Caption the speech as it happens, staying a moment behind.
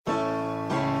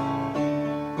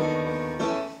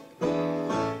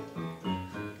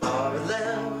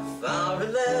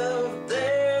love,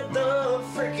 they're the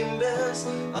freaking best.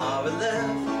 Are we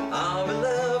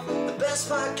love, the best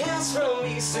podcast from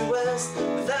east to west.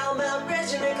 Without Mount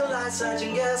Reggie, Nikolai,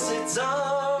 Sergeant, guess it's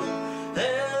all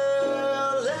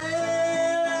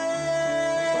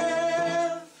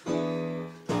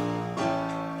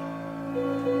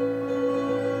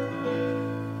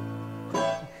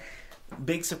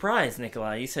Big surprise,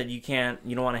 Nikolai. You said you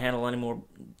don't want to handle any more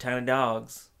tiny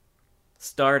dogs.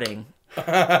 Starting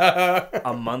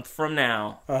a month from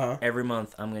now, every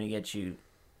month I'm going to get you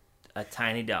a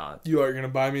tiny dog. You are going to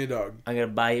buy me a dog. I'm going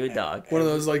to buy you a dog. One of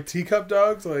those like teacup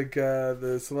dogs like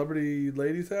the celebrity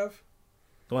ladies have?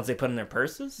 The ones they put in their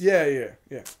purses? Yeah.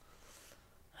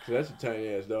 So that's a tiny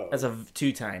ass dog. That's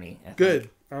too tiny. Good.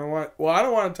 I don't want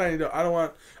a tiny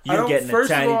dog. You're getting a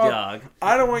tiny dog.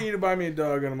 I don't want you to buy me a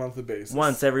dog on a monthly basis.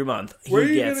 Once every month,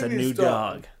 he gets a new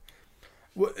dog.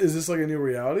 What, is this like a new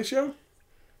reality show?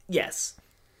 Yes.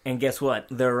 And guess what?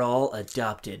 They're all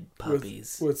adopted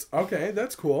puppies. Okay,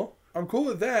 that's cool. I'm cool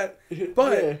with that.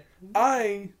 But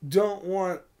I don't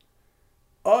want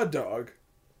a dog,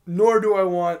 nor do I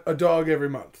want a dog every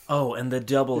month. Oh, and the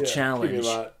double challenge.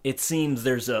 It seems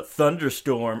there's a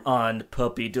thunderstorm on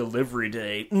puppy delivery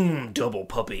day. Double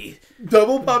puppy.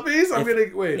 Double puppies?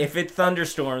 Wait. If it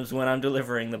thunderstorms when I'm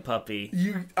delivering the puppy,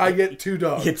 I get 2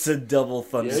 dogs. It's a double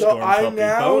thunderstorm puppy. So I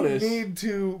now Bonus. need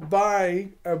to buy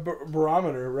a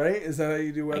barometer, right? Is that how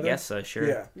you do weather? I guess so, sure.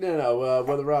 Yeah. No,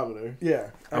 weatherometer. Yeah.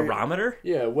 A barometer?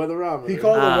 Yeah, weatherometer. He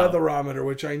called it a weatherometer,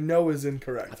 which I know is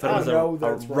incorrect. I thought it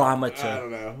was a barometer. I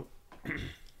don't know.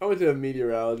 I went to a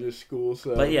meteorologist school,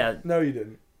 so... But yeah. No, you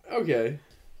didn't. Okay.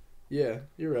 Yeah,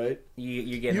 you're right.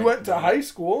 You went to high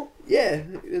school? Yeah,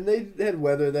 and they had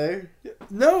weather there.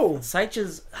 No.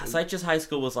 Seich's high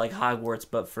school was like Hogwarts,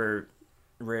 but for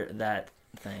that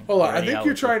thing. Hold on, I think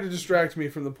you're trying to distract me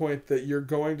from the point that you're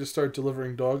going to start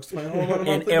delivering dogs to my home on a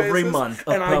monthly every basis, month,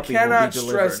 and I cannot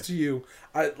stress to you,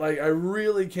 I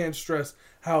really can't stress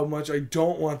how much I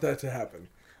don't want that to happen.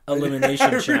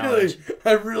 Elimination challenge.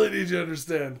 I really need you to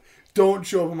understand. Don't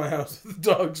show up at my house with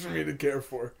dogs for me to care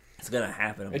for. It's gonna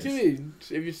happen. It's gonna be,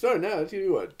 if you start now, it's gonna be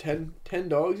what, 10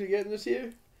 dogs you're getting this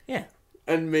year? Yeah.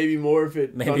 And maybe more if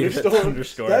it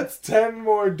thunderstorms. That's 10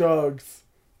 more dogs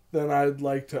than I'd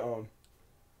like to own.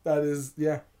 That is,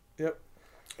 yeah. Yep.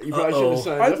 You probably shouldn't have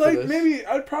signed up for this.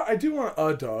 I do want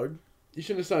a dog. You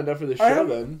shouldn't have signed up for this show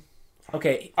then.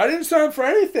 Okay. I didn't sign up for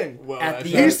anything. Well,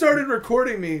 he started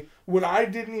recording me when I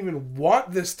didn't even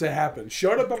want this to happen.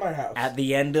 Showed up at my house. At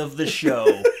the end of the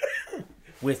show,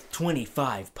 with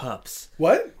 25 pups.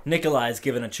 What? Nikolai's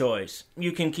given a choice.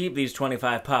 You can keep these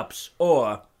 25 pups,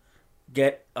 or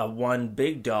get one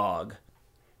big dog.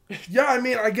 Yeah, I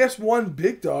mean, I guess one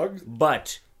big dog.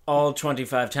 But all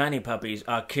 25 tiny puppies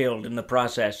are killed in the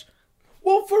process.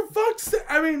 Well, for fuck's sake,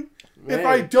 I mean... Man. If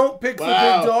I don't pick the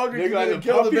big dog, are you going to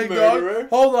kill the big dog?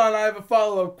 Hold on, I have a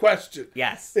follow-up question.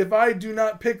 Yes. If I do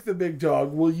not pick the big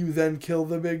dog, will you then kill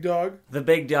the big dog? The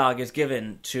big dog is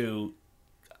given to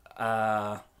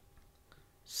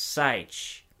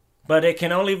Seich, but it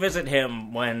can only visit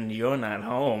him when you're not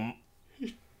home.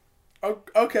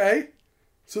 Okay.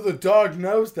 So the dog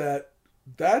knows that.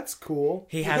 That's cool.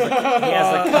 He has a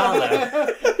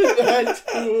collar. That's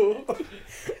cool.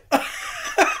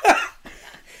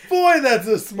 Boy, that's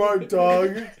a smart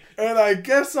dog. And I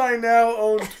guess I now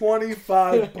own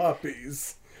 25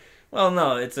 puppies. Well,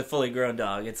 no, it's a fully grown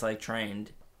dog. It's, like,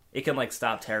 trained. It can, like,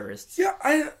 stop terrorists. Yeah,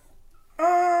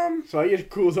 So I get a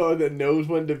cool dog that knows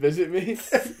when to visit me?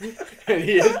 And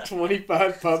he has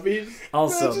 25 puppies?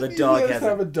 Also, the dog has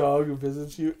a dog who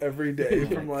visits you every day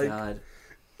from, like,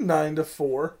 9 to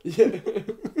 4. Yeah.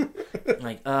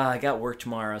 Like, I got work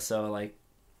tomorrow, so, like,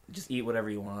 just eat whatever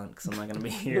you want, because I'm not going to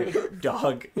be your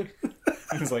dog.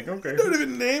 He's like, okay. Don't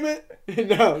even name it.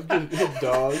 No, just a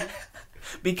dog.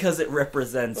 Because it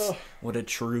represents what a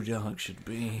true dog should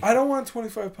be. I don't want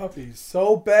 25 puppies.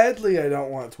 So badly I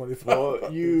don't want 25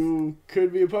 puppies. You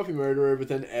could be a puppy murderer, but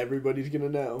then everybody's going to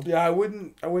know. Yeah, I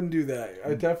wouldn't do that.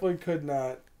 I definitely could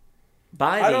not.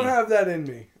 I don't have that in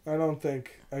me. I don't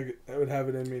think I would have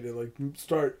it in me to, like,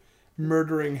 start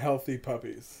murdering healthy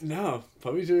puppies. No,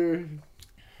 puppies are...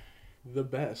 the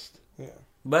best. Yeah.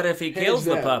 But if he kills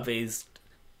the puppies,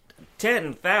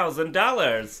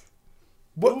 $10,000.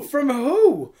 What? From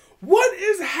who? What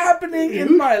is happening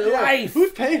in my life?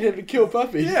 Who's paying him to kill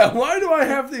puppies? Yeah, why do I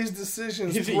have these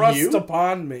decisions thrust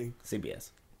upon me? CBS.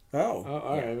 Oh.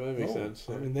 Alright, that makes sense.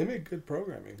 I mean, they make good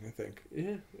programming, I think.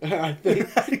 Yeah. I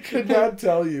think I could not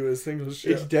tell you a single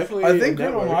show. It's definitely I think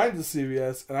Criminal Minds is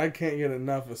CBS, and I can't get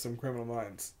enough of some Criminal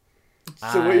Minds.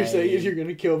 So what you're saying is you're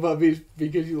gonna kill puppies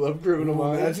because you love Criminal Ooh,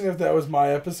 Minds? imagine if that was my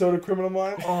episode of Criminal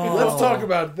Minds. Oh. Let's talk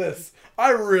about this.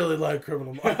 I really like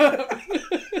Criminal Minds.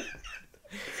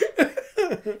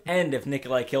 And if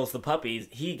Nikolai kills the puppies,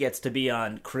 he gets to be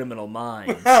on Criminal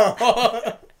Minds.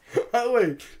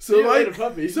 Wait, You ate a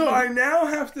puppy. so I now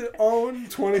have to own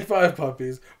 25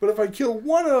 puppies, but if I kill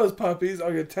one of those puppies,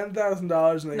 I'll get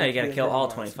 $10,000. No, you gotta kill all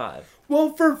 25.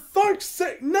 Well, for fuck's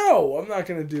sake, no, I'm not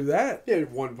gonna do that. Yeah,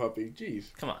 one puppy.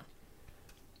 Jeez. Come on.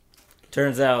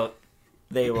 Turns out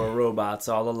they were robots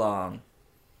all along.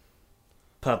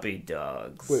 Puppy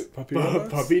dogs. Wait, puppy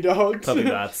robots? Puppy dogs? Puppy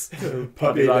bots.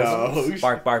 Puppy bots. dogs.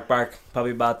 Bark, bark, bark.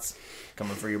 Puppy bots.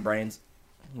 Coming for your brains.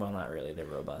 Well, not really. They're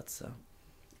robots, so.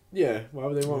 Yeah, why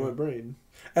would they want my brain?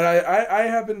 And I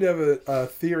happen to have a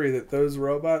theory that those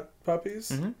robot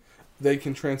puppies, they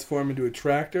can transform into a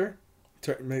tractor.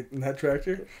 Make that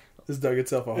tractor just dug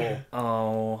itself a hole.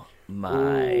 Oh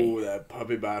my Ooh, that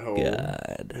puppy bot hole.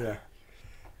 god. Yeah.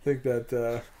 I think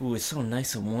that... Ooh, it's so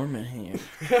nice and warm in here.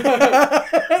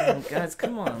 Oh, guys,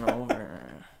 come on over.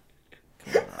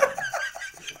 Come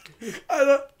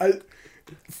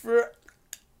on.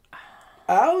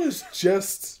 Al is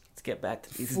just Let's get back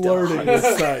to these flirting dogs.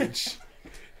 with Sight.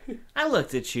 I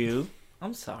looked at you.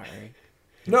 I'm sorry.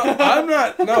 No, I'm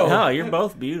not. No, No, you're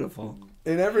both beautiful.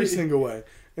 in every single way.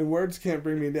 And words can't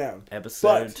bring me down.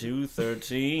 Episode But-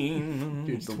 213.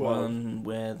 Dude, the 12. one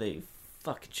where they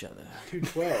fuck each other.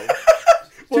 212.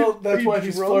 Well, Dude, that's are why you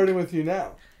he's drunk? flirting with you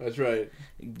now. That's right.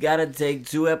 Gotta take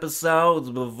 2 episodes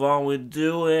before we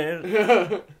do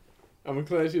it. I'm a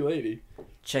classy lady.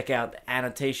 Check out the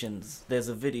annotations. There's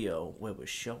a video where we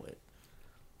show it.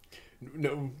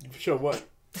 No, show what?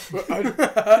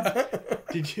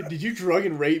 Did you drug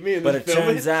and rape me and But then it film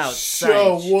turns it? out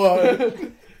So Seich,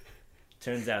 what?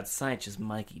 turns out Seich is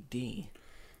Mikey D.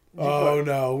 Oh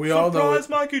no, we all know.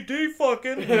 Mikey D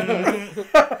fucking.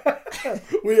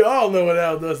 We all know what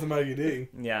Al does to Mikey D.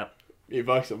 Yeah. He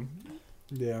fucks him.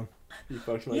 Yeah. He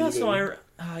fucks my Yeah, so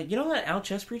you know that Al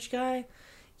Chessbreach guy?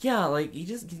 Yeah, like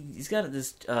he's got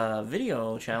this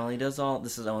video channel. He does all.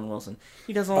 This is Owen Wilson.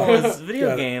 He does all his video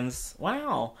Got it. games.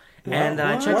 Wow. And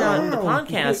I checked out the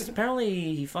podcast.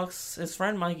 Apparently, he fucks his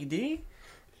friend Mikey D,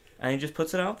 and he just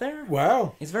puts it out there.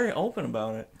 Wow. He's very open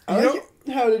about it. I like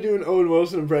how to do an Owen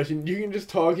Wilson impression. You can just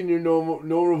talk in your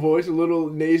normal voice, a little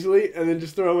nasally, and then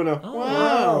just throw in a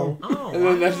wow. Oh, And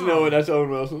then that's that's Owen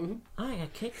Wilson. I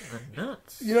got kicked in the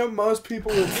nuts. You know, most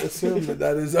people would assume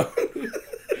that is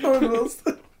Owen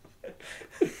Wilson.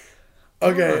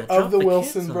 Okay, Oh, of the drop the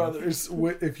Wilson kids off. brothers,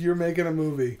 if you're making a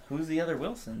movie, Who's the other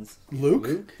Wilsons?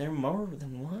 Luke? There are more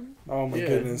than one? Oh my Yeah.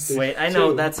 goodness. There's Wait, I know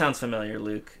two. that sounds familiar,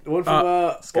 Luke. The one from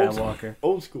Skywalker.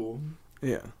 old school.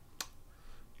 Yeah.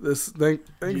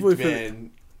 Thankfully for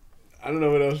Man, I don't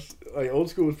know what else. Like old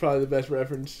school was probably the best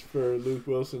reference for Luke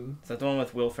Wilson. Is that the one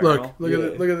with Will Ferrell? look Yeah.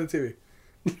 at the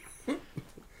TV.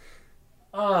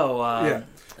 Oh, Yeah.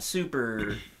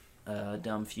 super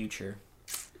dumb future.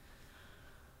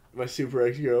 My super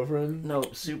ex girlfriend. No,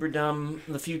 super dumb.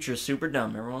 The future's super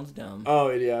dumb. Everyone's dumb. Oh,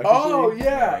 Idiocracy. Oh There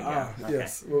yeah. we go. Okay.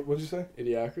 Yes. What did you say?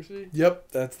 Idiocracy.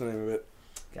 Yep, that's the name of it.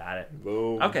 Got it.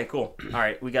 Boom. Okay, cool. All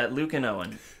right, we got Luke and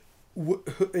Owen.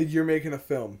 You're making a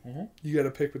film. Mm-hmm. You got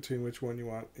to pick between which one you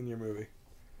want in your movie.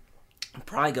 I'm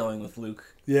probably going with Luke.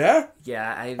 Yeah.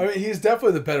 Yeah, I mean, he's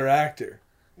definitely the better actor.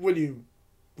 What do you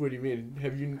mean?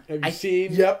 Have you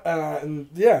seen? Yep. And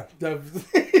yeah.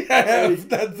 I have.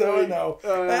 That's how I know.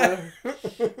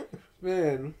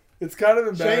 Man, It's kind of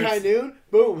embarrassing. Shanghai Noon.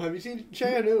 Boom. Have you seen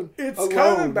Shanghai Noon? It's Alone.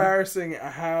 kind of embarrassing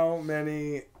how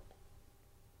many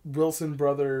Wilson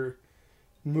brother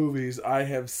movies I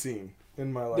have seen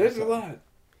in my life. There's a lot.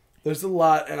 There's a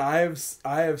lot, and I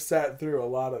have sat through a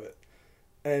lot of it.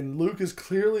 And Luke is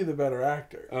clearly the better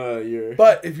actor. You're.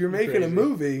 But if you're making crazy. a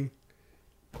movie,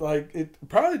 like it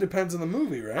probably depends on the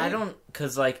movie, right? I don't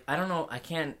know. I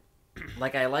can't.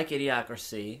 Like, I like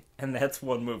Idiocracy, and that's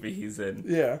one movie he's in,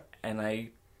 Yeah. and I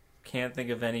can't think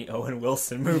of any Owen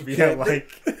Wilson movie I like.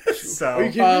 So Are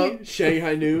you kidding me?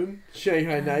 Shanghai Noon.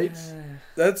 Shanghai Nights.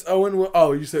 That's Owen.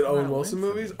 Oh, you said Owen not Wilson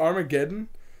Wilson. movies? Armageddon.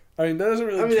 I mean, that doesn't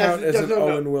really I mean, count as that's an not-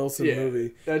 Owen Wilson yeah,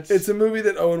 movie. That's It's a movie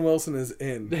that Owen Wilson is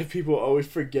in. that people always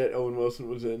forget Owen Wilson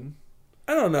was in.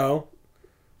 I don't know.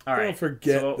 all I right. don't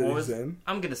forget So that what he's was- in.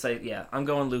 I'm gonna say I'm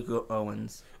going Luke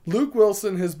Owens. Luke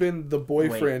Wilson has been the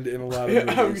boyfriend in a lot of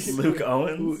Yeah, movies. Luke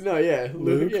Owens. No, yeah,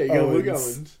 Luke Luke. Yeah, you go Luke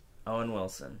Owens. Owens. Owen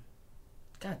Wilson.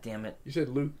 God damn it. You said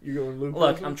Luke. You're going Luke. Look,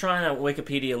 Wilson? I'm trying to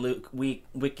Wikipedia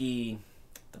wiki.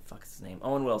 The fuck is his name?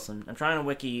 Owen Wilson. I'm trying to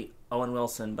wiki Owen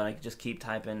Wilson, but I just keep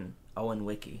typing Owen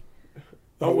Wiki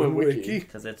Owen Owen Wiki. Wiki.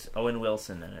 because it's Owen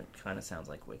Wilson and it kind of sounds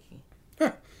like Wiki.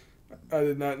 I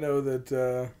did not know that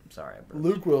I'm sorry, I burped.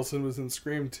 Luke Wilson was in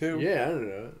Scream 2. Yeah, I don't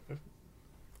know.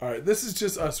 All right, this is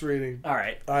just us reading All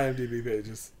right. IMDb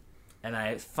pages. And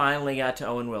I finally got to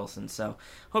Owen Wilson. So,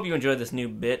 hope you enjoyed this new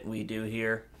bit we do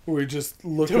here. We just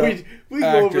look So up we go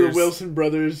over the actors. Wilson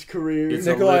brothers' careers. It's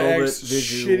a Nikolai little X, bit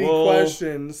visual. shitty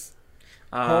questions.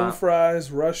 Home Uh,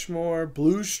 Fries, Rushmore,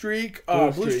 Blue Streak.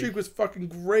 Blue Blue Streak. Streak was fucking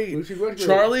great. Blue Streak was great.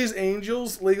 Charlie's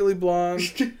Angels, Legally Blonde.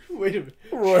 Wait a minute.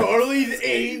 Roy- Charlie's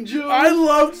Angels? I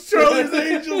loved Charlie's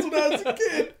Angels when I was a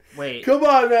kid. wait. Come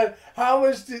on, man. How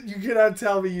much did you cannot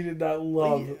tell me you did not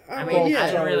love? I both mean, yeah, I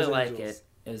didn't Charlie's really like Angels. it.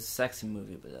 It was a sexy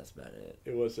movie, but that's about it.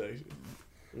 It was sexy.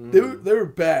 They were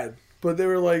bad, but they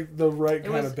were like the right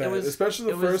kind was- of bad. it was- Especially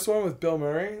the it was- first one with Bill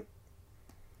Murray.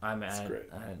 I'm That's great.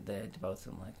 they both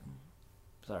didn't like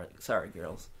them. Sorry,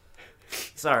 girls.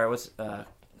 Sorry, what's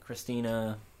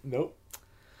Christina, Nope.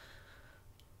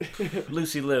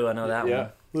 Lucy Liu? I know that Yeah. one.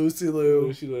 Lucy Liu,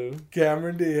 Lucy Liu.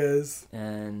 Cameron Diaz,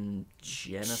 And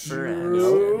Jennifer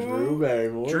Drew- Aniston. Drew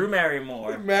Barrymore. Drew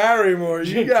Barrymore. Marrymore.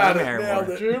 You got Drew it. Barrymore. Nailed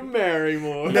it. Drew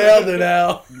Barrymore. Nailed it,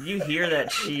 Al. You hear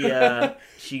that she got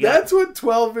That's what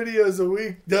 12 videos a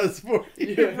week does for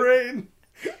your Yeah. brain.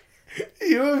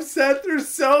 You have sat through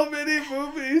so many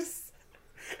movies.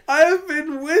 I have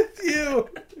been with you.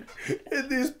 And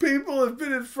these people have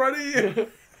been in front of you.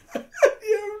 You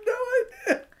have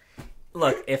no idea.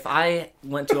 Look, if I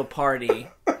went to a party,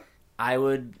 I'll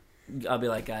be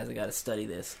like, guys, I gotta study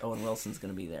this. Owen Wilson's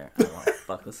gonna be there. I don't want to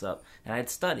fuck this up. And I'd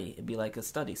study. It'd be like a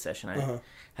study session. I'd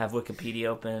have Wikipedia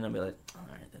open. I'd be like, all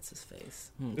right, that's his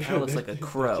face. Kind of looks like a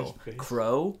crow. his face.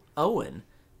 Crow? Owen.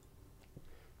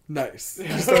 Nice.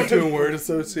 You start doing word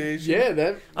association. Yeah,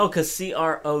 that. Oh, because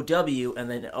CROW and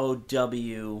then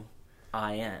OWIN.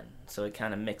 So it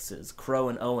kind of mixes. Crow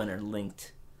and Owen are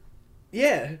linked.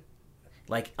 Yeah.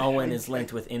 Like Owen is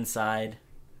linked with inside.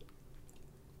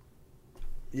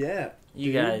 Yeah.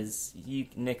 You guys,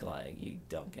 Nikolai, you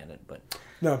don't get it, but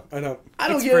No, I don't. I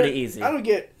don't It's get pretty it. easy. I don't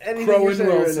get anything Crow you're and saying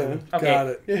right Wilson. now. Okay. Got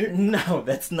it. no,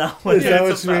 that's not what Is that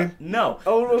it's what you about. No,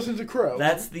 Owen Wilson's a crow.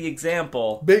 that's the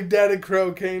example. Big Daddy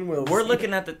Crow, Kane Wilson. We're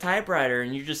looking at the typewriter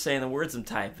and you're just saying the words I'm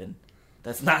typing.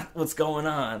 That's not what's going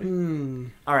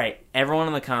on. All right, everyone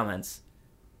in the comments,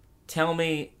 tell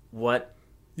me what.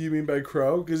 You mean by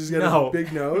Crow? Because he's got No, a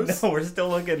big nose? No, we're still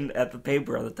looking at the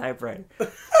paper on the typewriter.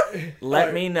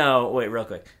 Let me know. Wait, real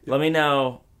quick. Let me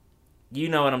know. You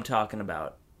know what I'm talking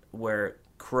about. Where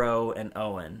Crow and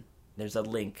Owen, there's a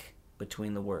link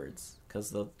between the words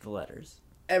because the letters.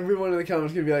 Everyone in the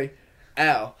comments gonna be like,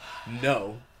 Al,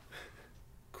 no.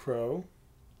 Crow?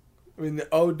 I mean, the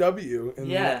OW. And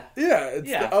Yeah. Yeah, it's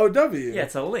Yeah. the OW. Yeah,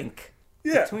 it's a link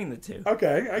Yeah. between the two.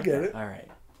 Okay, I get it. All right.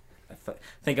 I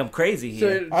think I'm crazy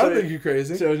here. I don't think you're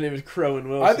crazy. So his name is Crow and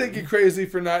Wilson. I think you're crazy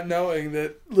for not knowing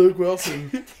that Luke Wilson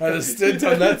had a stint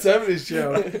on that 70s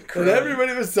show. And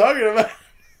everybody was talking about.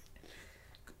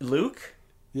 Luke?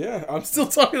 Yeah, I'm still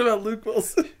talking about Luke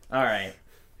Wilson. All right.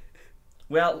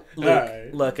 Well, Luke,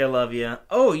 right. look, I love you.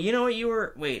 Oh, you know what you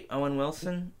were... Wait, Owen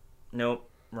Wilson? Nope.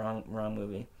 Wrong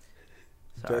movie.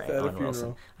 Sorry, Death at a Owen Funeral.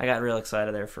 Wilson. I got real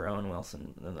excited there for Owen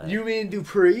Wilson. You mean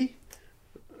Dupree?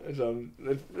 So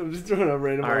I'm just throwing out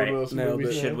random All right. Owen Wilson Nailed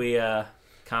movies. it. Should we,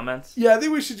 comments? Yeah, I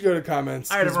think we should go to comments.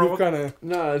 All right, 'cause everyone, we've kind of.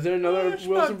 No, is there another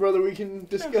Wilson brother we can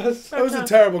discuss? That was a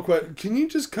terrible question. Can you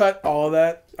just cut all of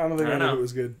that? I don't think I I know. knew it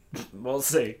was good. We'll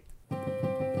see.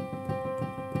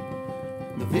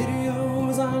 The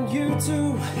videos on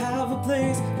YouTube have a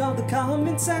place called the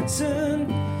comment section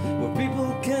where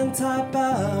people can type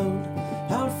out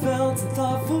heartfelt and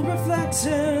thoughtful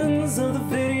reflections of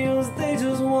the videos they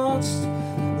just watched.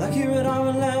 Like here at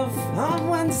RLF on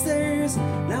Wednesdays,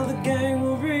 now the gang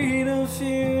will read a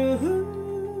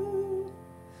few.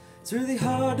 It's really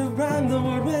hard to rhyme the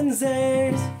word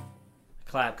Wednesdays.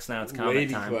 Clap, because now it's comment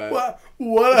Lady time. clap.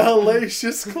 What a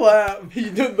hellacious clap.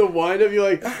 You did the wind up, you're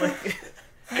like...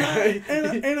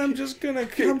 and I'm just going to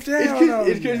come It's down. because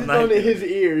it's Not on good. his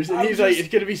ears, and I'm he's like, just-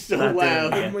 it's gonna be so Not doing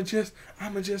loud. it.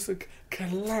 I'm just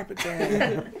clap it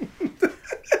down.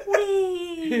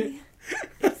 Whee!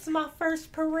 It's my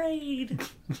first parade.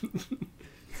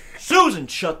 Susan,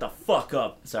 shut the fuck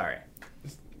up. Sorry.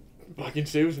 Fucking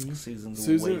Susan. Susan's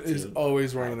Susan way is too...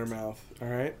 always running her mouth. All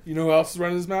right. You know who else is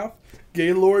running his mouth?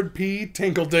 Gaylord P.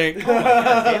 Tinkledink.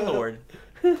 Gaylord.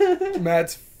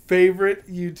 Matt's favorite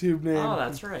YouTube name. Oh,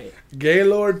 that's right.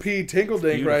 Gaylord P. Tinkledink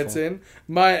Beautiful. writes in,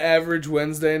 my average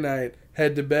Wednesday night,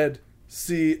 head to bed,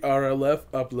 see RLF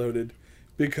uploaded,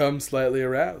 become slightly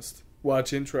aroused,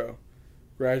 watch intro,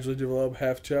 gradually develop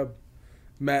half chub.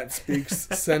 Matt speaks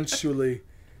sensually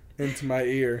into my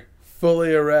ear,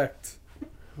 fully erect.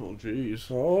 Oh,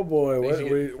 jeez. Oh boy,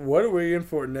 Thanks what are we in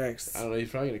for next? I don't know. He's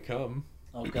probably gonna come.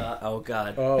 Oh god. Oh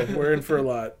god. Oh, we're in for a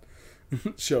lot.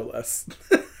 Show less.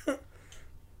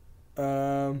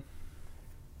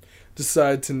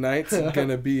 Decide tonight's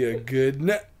gonna be a good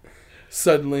night.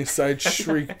 Suddenly, sight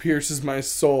shriek pierces my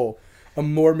soul. A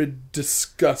morbid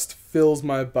disgust fills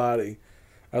my body.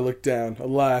 I look down.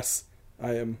 Alas,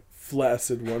 I am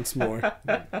flaccid once more.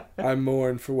 I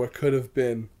mourn for what could have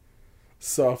been.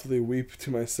 Softly weep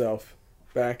to myself.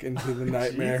 Back into the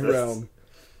nightmare Jesus. realm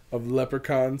of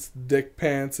leprechauns, dick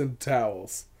pants, and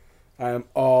towels. I am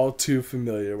all too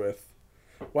familiar with.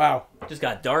 Wow. Just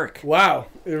got dark. Wow.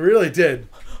 It really did.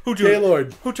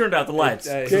 Gaylord. Who turned out the lights?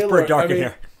 Hey, It's Gaylord, pretty dark I mean, in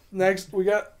here. Next, we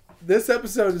got... This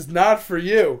episode is not for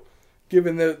you,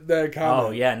 given that comment.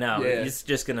 Oh yeah, no. Yeah. It's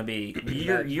just gonna be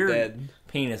your Dead.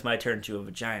 penis might turn into a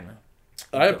vagina.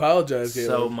 I apologize, So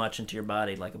Gaylord. much into your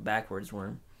body like a backwards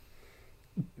worm.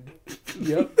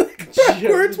 Yep.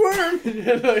 Backwards worm.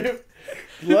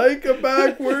 Like a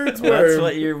backwards worm. That's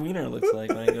what your wiener looks like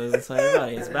when it goes inside your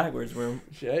body. It's backwards worm.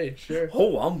 Hey, sure.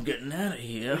 Oh, I'm getting out of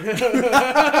here.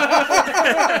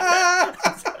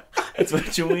 That's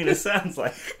what your wiener sounds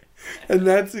like. And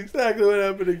that's exactly what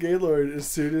happened to Gaylord as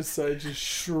soon as I just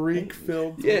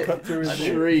shriek-filled Yeah, cut through his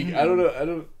ear. shriek. I don't know. I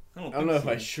I don't know if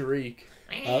I shriek.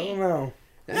 I don't know.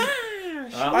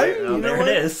 Well, you know there what?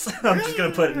 it is. I'm just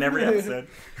gonna put it in every episode.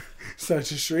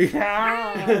 Such a shriek.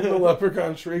 The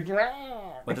leprechaun shriek.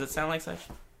 What does it sound like, such?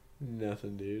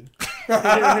 Nothing, dude.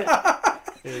 Not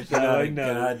It's a like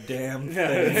nothing. goddamn It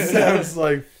thing. sounds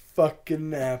like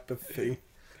fucking apathy.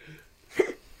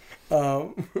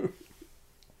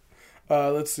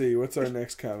 Let's see. What's our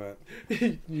next comment?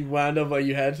 You wound up like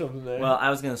you had something there. Well, I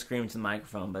was gonna scream to the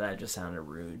microphone, but that just sounded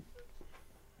rude.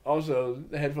 Also,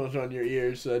 the headphones are on your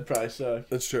ears, so that'd probably suck.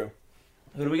 That's true.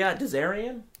 Who do we got?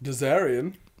 Desarian?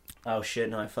 Desarian. Oh shit!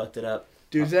 No, I fucked it up.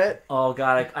 Dude, is that... Oh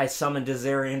god, I summoned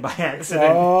Desarian by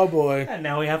accident. Oh boy. And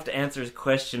now we have to answer his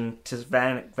question to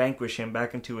vanquish him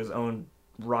back into his own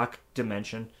rock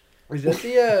dimension. Is that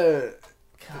the,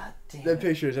 God damn that it.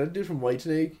 picture, is that the dude from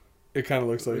Whitesnake? It kind of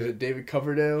looks Or like is it. it David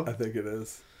Coverdale? I think it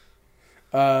is.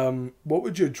 What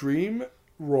would your dream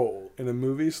role in a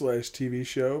movie / TV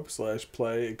show /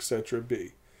 play, etc.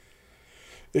 be?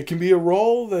 It can be a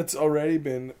role that's already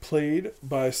been played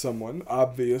by someone,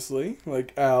 obviously.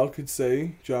 Like Al could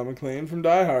say John McClane from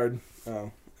Die Hard.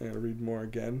 Oh, I gotta read more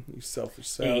again. You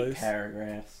selfish 8 Sallies.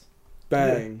 paragraphs.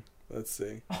 Bang. Let's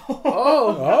see.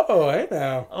 Oh! Oh, hey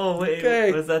now. Oh wait,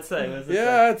 Okay. what does that say? What does it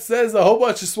Yeah, it says a whole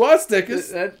bunch of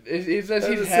swastikas. He says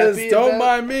And he's it happy says, "Don't about-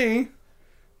 mind me,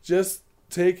 just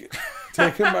taking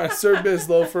my Sir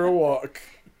Bislow for a walk."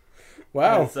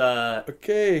 Wow. It's,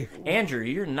 Okay, Andrew,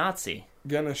 you're Nazi.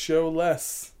 gonna show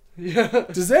less. Yeah.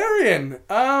 Desarian.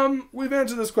 We've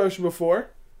answered this question before.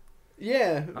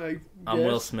 Yeah. Like, I'm yes.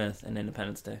 Will Smith in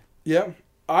Independence Day. Yeah,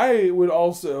 I would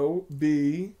also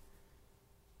be.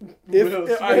 Will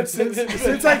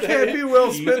Since I can't be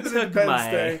Will You Smith in took Independence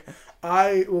my- Day,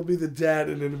 I will be the dad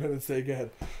in Independence Day. Go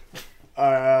ahead.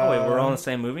 Oh wait, we're all in the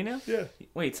same movie now? Yeah,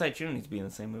 Wait, Sight June needs to be in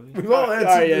the same movie. we've all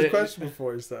answered yeah, this yeah. question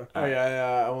before, so. Oh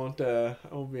yeah, I won't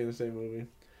be in the same movie.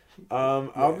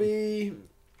 I'll be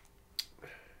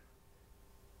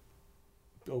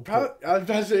Bill probably, I was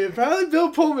about to say probably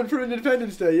Bill Pullman from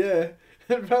Independence Day.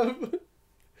 Yeah, probably.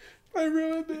 I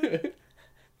ruined it.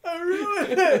 I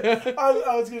ruined it.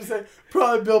 I was going to say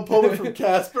probably Bill Pullman from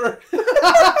Casper.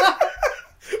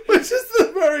 Which is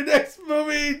the very next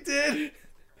movie he did.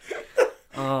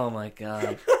 Oh my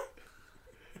god.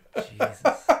 Jesus.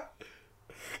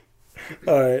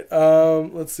 Alright,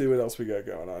 let's see what else we got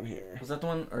going on here. Was that the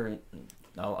one? Or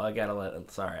no, I gotta let.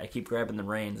 Sorry, I keep grabbing the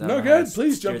reins. I No, don't know go how ahead, to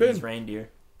please, steer jump in. these reindeer.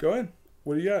 Go ahead.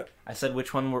 What do you got? I said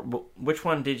which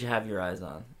one did you have your eyes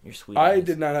on? Your sweet. I eyes.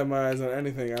 did not have my eyes on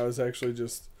anything. I was actually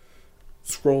just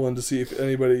scrolling to see if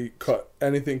anybody caught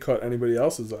anybody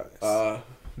else's eyes.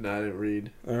 No, I didn't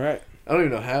read. Alright. I don't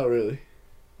even know how really.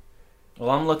 Well,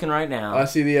 I'm looking right now. I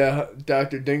see the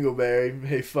Dr. Dingleberry.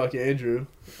 Hey, fuck Andrew.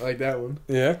 I like that one.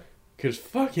 Yeah. Cause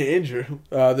fuck Andrew.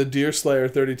 The Deer Slayer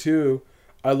 32.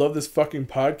 I love this fucking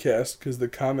podcast because the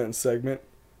comment segment.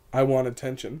 I want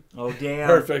attention. Oh damn!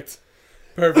 Perfect.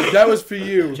 That was for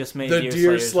you. Just made the Deer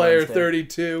Deer Slayer's Slayer Wednesday.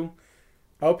 32.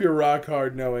 I hope you're rock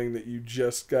hard knowing that you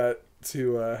just got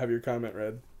to have your comment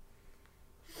read.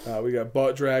 We got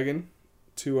Bought Dragon,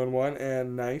 2-on-1,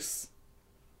 and Nice.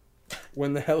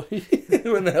 When the hell you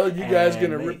guys And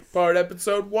gonna Nice. rip apart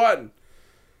episode 1?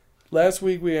 Last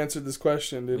week we answered this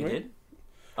question, didn't we? Did?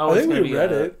 Oh, I it's think gonna we be,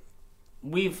 read it.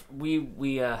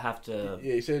 We have to.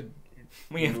 Yeah, he said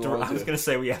We have to. I was gonna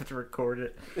say we have to record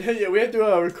it. Yeah, we have to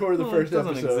record the first it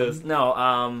doesn't episode. exist.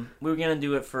 No, we were gonna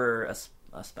do it for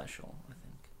a special. I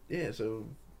think. Yeah, so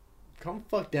calm the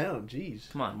fuck down.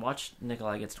 Jeez. Come on, watch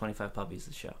Nikolai Gets 25 Puppies.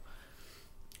 The show.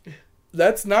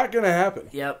 That's not gonna happen.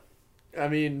 Yep. I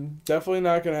mean, Definitely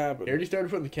not gonna happen. he already started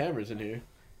putting the cameras in here.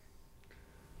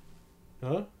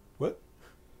 Huh? What?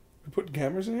 We putting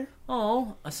cameras in here?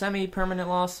 Oh, a semi-permanent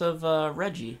loss of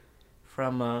Reggie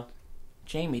from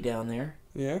Jamie down there.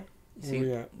 Yeah. See- Where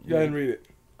we at? Yeah, I didn't read it.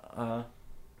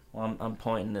 Well, I'm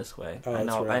pointing this way. Oh, I that's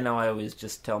know. right. I know. I always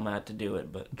just tell Matt to do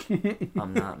it, but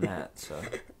I'm not Matt. So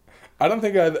I don't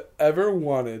think I've ever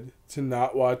wanted to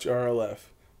not watch RLF,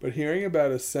 but hearing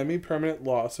about a semi-permanent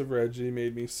loss of Reggie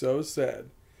made me so sad.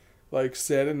 Like,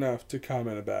 sad enough to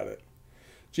comment about it.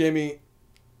 Jamie,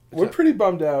 we're pretty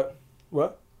bummed out.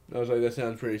 What? I was like, that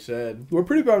sounds pretty sad. We're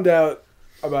pretty bummed out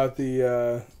about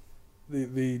the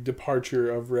departure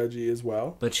of Reggie as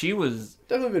well. but she was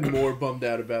Definitely been more bummed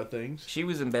out about things.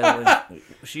 embezzling.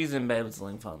 She's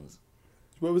embezzling funds.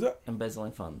 What was that?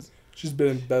 Embezzling funds. She's been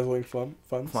embezzling funds.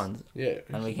 Funds. Yeah.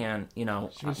 And we can't.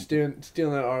 She's been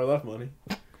stealing that RLF money.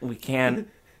 We can't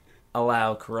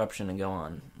allow corruption to go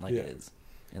on like Yeah. it is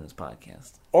in this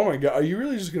podcast. Oh my god, are you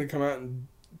really just gonna come out and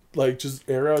like just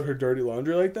air out her dirty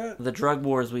laundry like that? The drug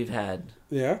wars we've had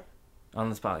Yeah. on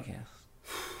this podcast.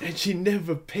 And she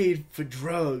never paid for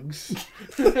drugs.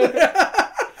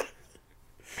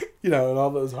 You know, and all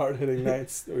those hard-hitting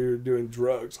nights that we were doing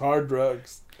drugs, hard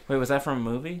drugs. Wait, was that from a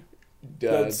movie?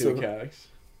 That's Dewey so- Cox.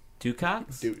 Two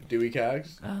Cocks? Dewey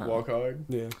Cox. Uh-huh. Walk hard.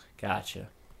 Yeah. Gotcha.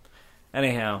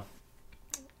 Anyhow,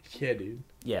 Yeah, dude.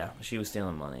 yeah, she was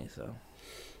stealing money, so.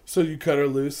 So you cut her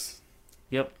loose.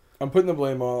 Yep. I'm putting the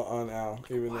blame all on Al,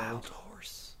 even Wild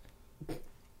horse.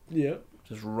 Yep.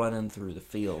 Just running through the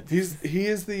field. though he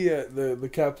is the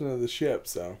captain of the ship.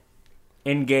 So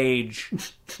Engage.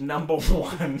 Number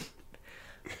one.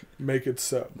 make it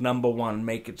so. Number one,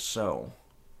 make it so.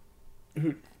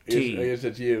 I T. guess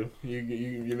that's you. You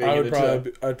making I would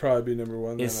it I'd probably be number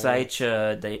one. Is then, I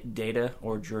Saich Data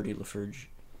or Geordie LaForge?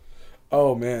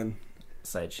 Oh man,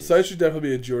 Saich. Sight should definitely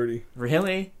be a Geordie.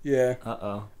 Really? Yeah,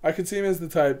 Uh-oh. I could see him as the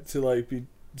type to like be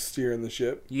steering the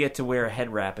ship. You get to wear a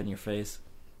head wrap in your face.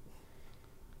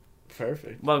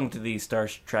 Perfect. Welcome to the Star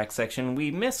Trek section.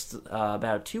 We missed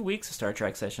about 2 weeks of Star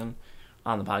Trek session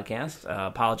on the podcast.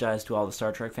 Apologize to all the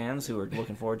Star Trek fans who are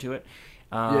looking forward to it.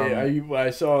 I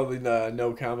saw the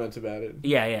no comments about it.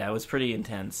 Yeah, it was pretty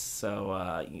intense.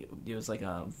 So it was like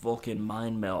a Vulcan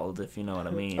mind meld, if you know what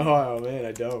I mean. Oh man,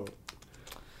 I don't.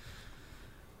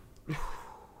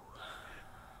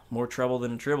 More trouble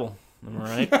than a tribble. Am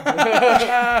I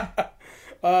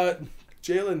right?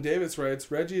 Jalen Davis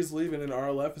writes, Reggie is leaving and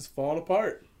RLF is falling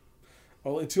apart.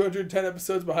 Only 210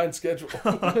 episodes behind schedule.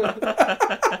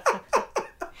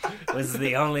 Was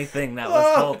the only thing that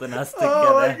was holding us together.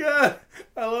 Oh my god.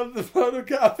 I love the photo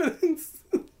confidence.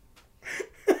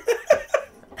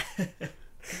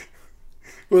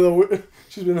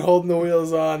 She's been holding the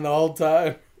wheels on the whole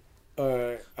time.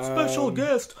 Alright. Special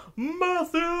guest,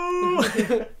 Matthew!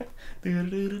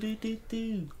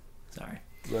 Sorry.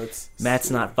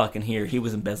 Matt's not fucking here. He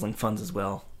was embezzling funds as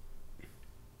well.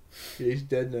 He's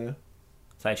dead now.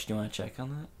 Saich, do you want to check on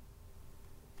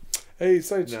that? Hey,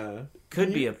 Sight. Nah.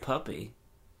 Could be a puppy.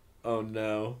 Oh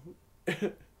no.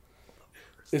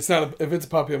 It's not. If it's a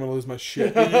puppy, I'm gonna lose my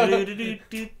shit.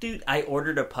 I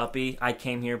ordered a puppy. I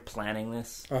came here planning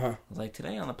this. Uh huh. I was like,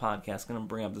 today on the podcast, gonna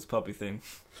bring up this puppy thing.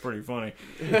 It's pretty funny.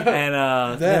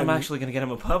 And then I'm actually gonna get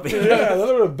him a puppy. Yeah, then I'm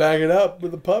gonna bag it up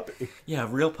with a puppy. Yeah,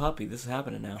 real puppy. This is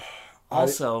happening now.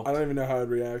 Also, I don't even know how I'd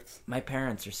react. my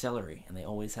parents are celery, and they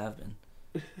always have been.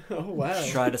 Oh wow.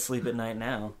 Try to sleep at night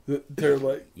now. They're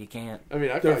like You can't. I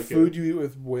mean, I they're probably food could. you eat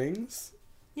with wings.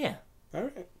 Yeah. All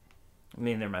right. I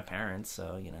mean, they're my parents,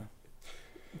 so, you know.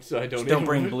 So I Just don't. don't even-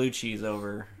 bring blue cheese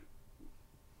over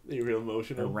You're real or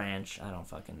emotional. ranch. I don't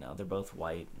fucking know. They're both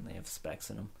white, and they have specks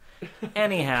in them.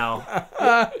 Anyhow,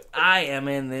 I am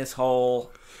in this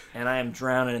hole, and I am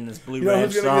drowning in this blue You know,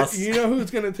 ranch sauce. you know who's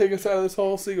gonna take us out of this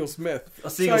hole? Siegel Smith.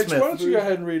 Siegel Sight, Smith. Why don't you go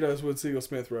ahead and read us what Siegel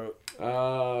Smith wrote?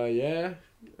 Yeah.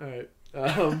 All right.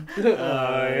 Oh,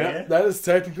 Yeah. That is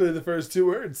technically the first two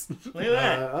words. Look at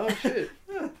that. Oh shit.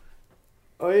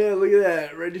 Oh yeah, look at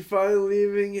that. Reggie finally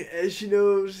leaving. As she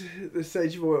knows, the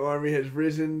Saichi Boy army has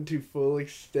risen to full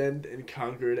extent and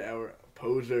conquered our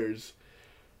opposers.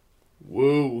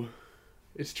 Woo.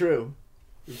 It's true.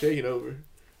 We've taken over.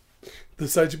 The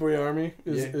Saichi Boy Army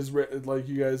Yeah. is like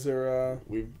you guys are.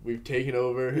 We've taken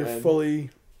over. You're and, fully.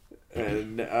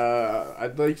 And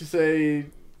I'd like to say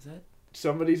Is that?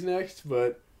 somebody's next,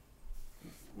 but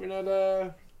we're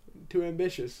not too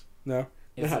ambitious. No.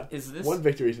 Is this One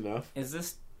victory's enough. Is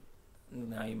this?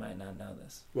 No, you might not know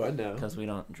this What? No. because we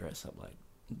don't dress up like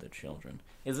the children.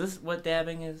 Is this what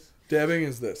dabbing is? Dabbing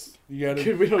is this. You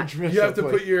gotta. We don't dress You have up to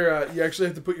like... put your. You actually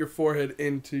have to put your forehead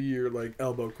into your like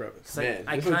elbow crevice. So Man,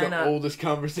 I this is like the kind of, oldest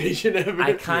conversation ever.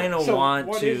 I kind of So, want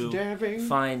what to is dabbing?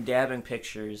 find dabbing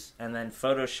pictures and then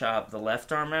Photoshop the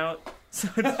left arm out, so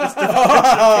it's just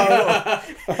a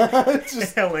it's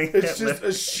just. yelling. It's just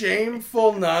a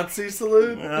shameful Nazi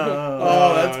salute. Oh,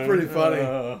 Oh, that's pretty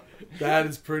funny. That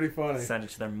is pretty funny. Send it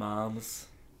to their moms.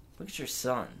 Look at your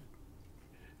son.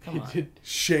 Come on.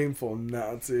 Shameful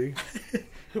Nazi.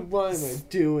 What am I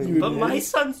doing? You- But my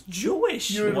son's Jewish.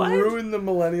 You would What? ruin the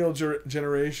millennial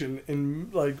generation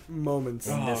in like moments.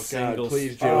 In Oh, this God, single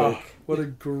please do Oh, it. what a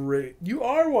great! You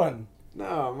are one. No,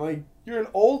 I'm like, You're an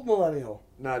old millennial.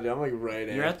 nah, dude, I'm like right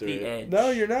You're at after the it. edge. No,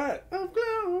 you're not. Oh,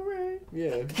 glory.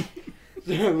 Yeah.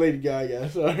 Lady Gaga,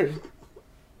 sorry.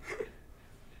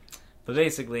 But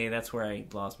basically, that's where I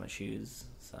lost my shoes.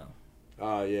 So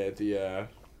Oh, yeah, at the,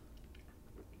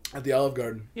 At the Olive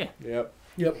Garden. yep. Yep.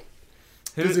 Who-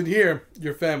 Because in here,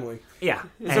 your family. yeah.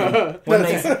 And when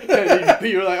they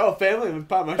You were like, oh, family, I'm gonna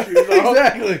pop my shoes off.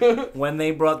 Exactly. when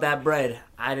they brought that bread,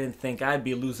 I didn't think I'd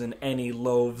be losing any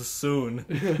loaves soon.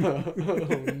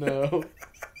 Oh, no.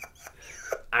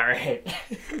 All right.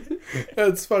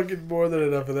 That's fucking more than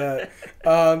enough of that.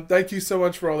 Thank you so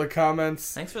much for all the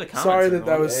comments. Thanks for the comments. Sorry that that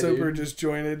everyone. was Yeah, super dude.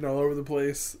 disjointed and all over the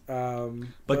place.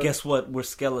 But guess what? We're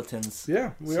skeletons.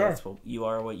 Yeah, we So are. That's what you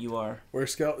are. What you are. We're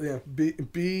skeleton. Yeah,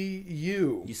 be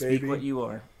you, You baby. speak what you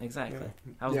are. Exactly.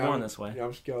 I was Yeah, born I'm- this way. Yeah,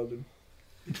 I'm skeleton.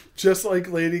 Just like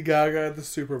Lady Gaga at the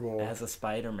Super Bowl. As a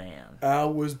Spider-Man,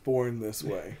 Al was born this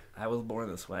way. I was born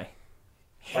this way.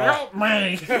 Help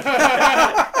me!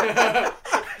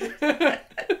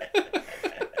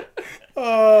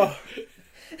 Oh,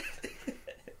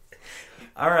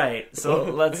 All right, so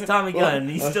let's Tommy Gunn.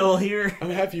 He's still here. I'm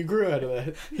happy you grew out of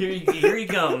that. Here he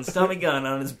comes, Tommy Gunn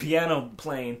on his piano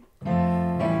playing.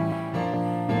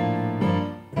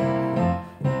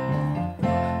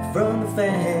 From the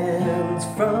fans,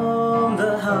 from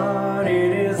the heart,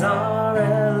 it is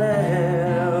RLF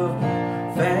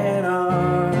fan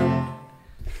art.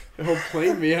 Oh,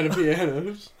 playing me out of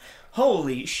pianos.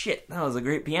 Holy shit, that was a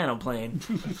great piano playing.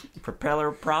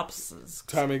 Propeller props.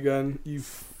 Tommy Gunn, you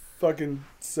fucking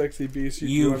sexy beast. You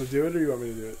You- want to do it or you want me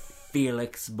to do it?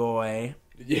 Felix boy.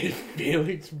 Yeah,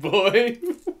 Felix boy.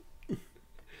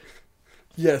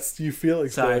 Yes, you feel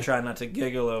Sorry, I excited. try not to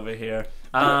giggle over here.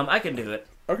 I can do it,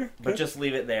 Okay, but good. just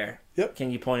leave it there. Yep.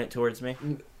 Can you point it towards me?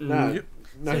 Nah, Yep.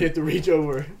 now you have to reach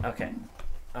over. Okay.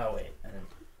 Oh, wait.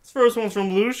 This first one's from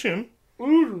Lucian.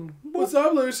 What's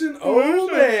up, Lucian? Oh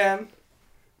man,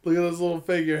 look at those little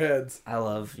figureheads. I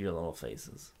love your little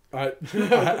faces. I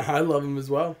love them as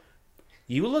well.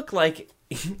 You look like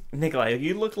Nikolai.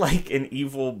 You look like an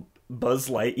evil Buzz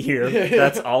Lightyear.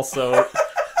 That's also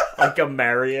like a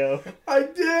Mario. I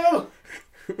do.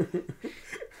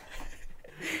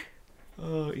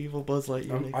 Oh, evil Buzz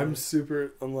Lightyear. I'm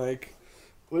super unlike.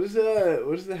 What is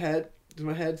the hat? Does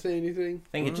my hat say anything? I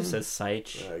think it just says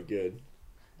Seich. Alright, good.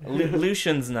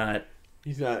 Lucian's not.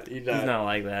 He's not. He's not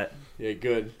like that. Yeah,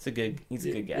 good. He's a good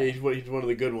Yeah, guy. he's one of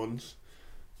the good ones.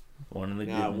 One of the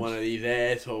good Not ones. one of these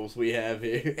assholes we have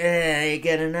here. I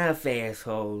got enough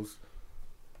assholes.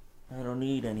 I don't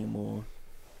need any more.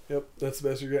 Yep, that's the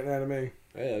best you're getting out of me.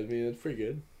 Yeah, I mean, that's pretty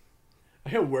good. I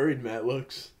how worried Matt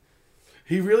looks.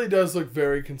 He really does look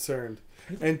very concerned.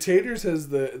 And Taters has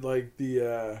the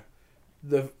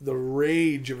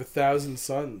rage of 1,000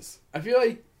 suns. I feel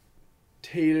like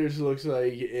Taters looks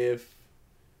like if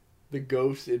the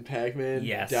ghost in Pac-Man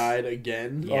Yes. died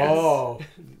again. Yes. Oh,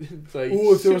 It's like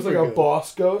ooh! If there was like super a good.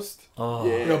 boss ghost, Oh,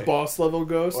 Yeah. like a boss level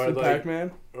ghost Or in like-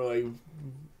 Pac-Man, or like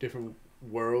different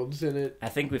worlds in it. I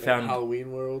think we Like found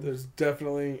Halloween world. there's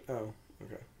definitely. Oh,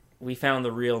 okay.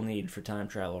 the real need for time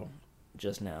travel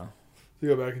just now. You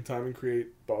go back in time and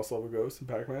create boss level ghosts in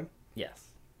Pac-Man. Yes,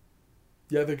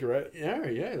 Yeah, I think you're right. Yeah,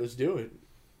 yeah, let's do it.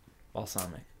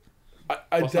 balsamic.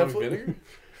 I Balsamic definitely.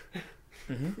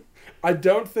 vinegar? I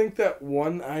don't think that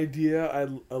one idea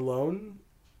alone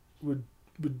would.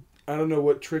 I don't know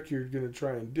what trick you're gonna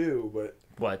try and do, but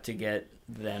What, to get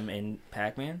them in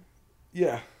Pac-Man?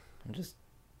 yeah,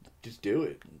 Just do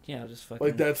it. just fucking.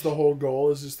 like that's the whole goal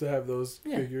is just to have those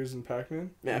Yeah. figures in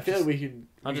Pac-Man. Man, I feel like we could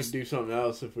I'll just- do something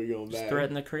else if we're going Just back.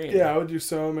 threaten the creator. Yeah, I would do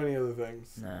so many other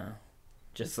things. No,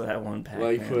 just that one Pac-Man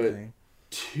Like put- thing.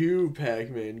 2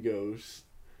 Pac-Man ghosts.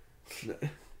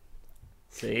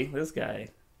 See, this guy.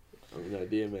 I'm an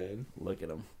idea, man. Look at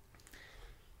him.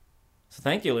 So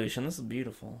thank you, Lucian. This is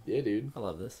beautiful. Yeah, dude. I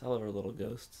love this. I love our little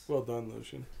ghosts. Well done,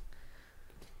 Lucian.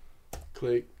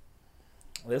 Click.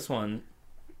 This one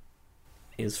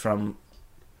is from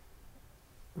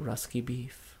Rusky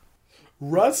Beef.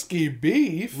 Rusky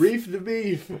Beef? Reef the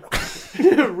beef.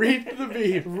 Reef the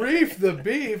beef. Reef the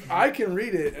Beef? I can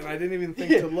read it, and I didn't even think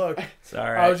to look.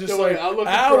 Sorry. I was just Don't worry, like, I'll look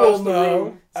I across will the know.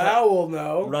 room. I will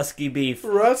know. Rusky Beef.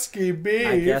 Rusky Beef.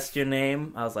 I guessed your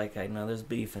name. I was like, I know there's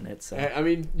beef in it, so. I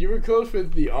mean, you were close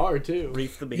with the R, too.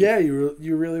 Reef the Beef. Yeah, you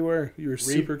really were. You were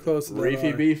super close to that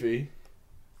Reefy R. beefy.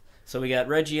 So we got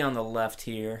Reggie on the left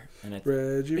here, and it's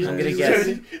Reggie. I'm gonna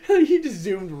Reggie. guess- He just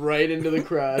zoomed right into the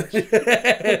crotch.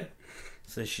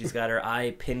 so she's got her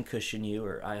I pincushion you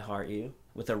or I heart you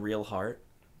with a real heart,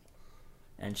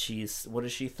 and she's what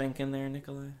is she thinking there,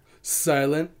 Nikolai?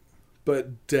 Silent,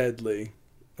 but deadly.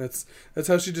 That's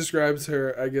how she describes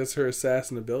her, I guess, her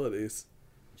assassin abilities.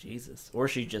 Jesus, or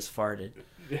she just farted.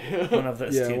 One of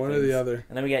those Yeah, two one things. or the other.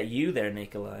 And then we got you there,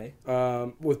 Nikolai.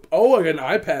 I got an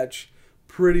eye patch.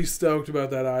 Pretty stoked about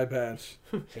that eye patch.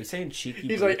 Are you saying cheeky?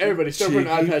 He's like, breaky? everybody, start putting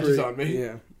eye Cheeky patches break- on me.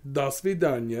 Yeah. Das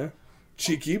vidanya.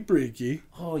 Cheeky breaky.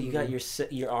 Oh, you got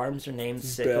your arms are named It's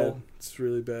Sickle, bad. It's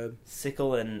really bad.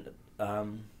 Sickle and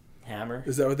Hammer.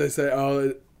 Is that what they say?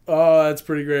 Oh, that's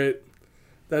pretty great.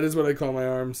 That is what I call my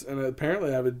arms. And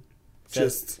apparently I have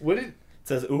just What did... It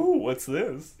says, "Ooh, what's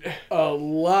this?" a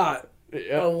lot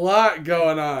Yeah,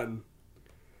 going on.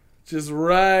 Just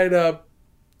right up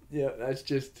that's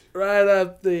just...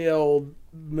 the old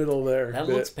middle there. That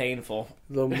bit. looks painful.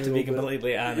 The To middle be bit.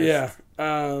 completely honest. Yeah.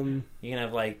 You can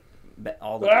have like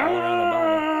all around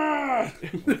the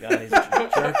body. Oh my God,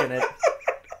 he's jerking it.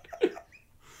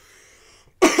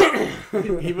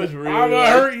 He must really I'm gonna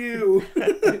hurt you.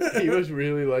 He must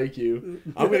really like you.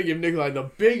 I'm gonna give Nikolai the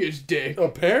biggest dick.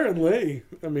 Apparently.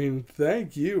 I mean,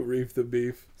 thank you, Reef the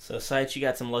Beef. So, Sight, you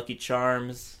got some Lucky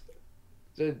Charms.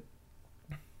 That-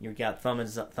 You got thumb of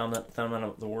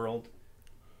the world.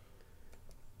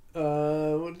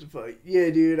 What the fuck? Yeah,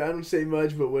 dude, I don't say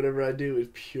much, but whatever I do is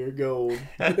pure gold.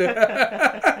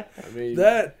 I mean,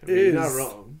 That you're is not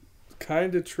wrong.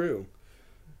 kind of true.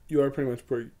 You are pretty much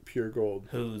pure gold.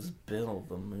 Who's Bill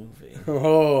the movie?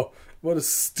 Oh, what a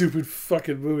stupid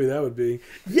fucking movie that would be.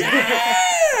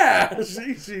 Yeah!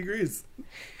 she agrees.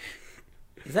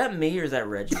 Is that me or is that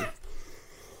Reggie?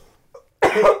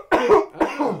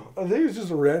 I think it's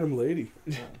just a random lady.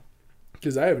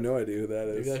 Because I have no idea who that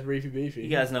Maybe is. that's Reefy Beefy. You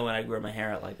guys know when I grew my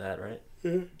hair out like that, right?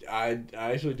 I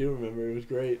actually do remember. It was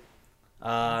great.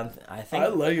 I think. I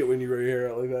like it when you grow your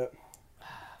hair out like that.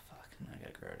 Fuck, I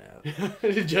gotta grow it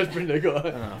out. Just for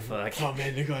Nikolai. Oh fuck. Oh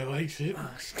man, Nikolai likes it.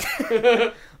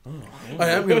 I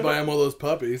am going to buy him all those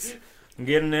puppies.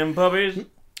 Getting them puppies.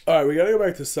 Alright, we got to go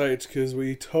back to Sights because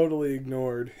we totally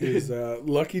ignored his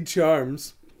Lucky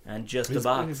Charms. And just a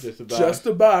box. Just a box. Just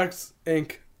a box,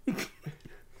 ink.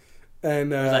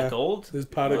 And Was that gold? his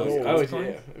pot of Oh, gold. I was, coin?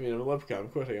 yeah. I mean, I'm a leprechaun.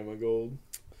 Of course I got my gold.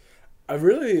 I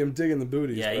really am digging the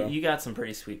booties, Yeah, bro. you got some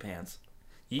pretty sweet pants.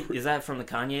 Is that from the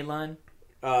Kanye line?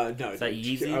 No. Is that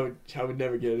Yeezy? I would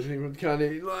never get anything from the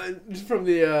Kanye line. Just from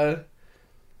the,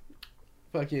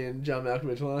 fucking John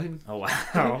Malkovich line. Oh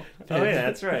wow. Oh yeah,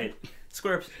 that's right.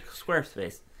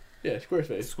 Squarespace. Yeah,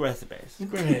 Squarespace.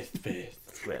 Squarespace.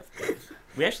 Squarespace.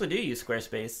 We actually do use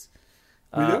Squarespace.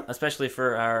 We do? Especially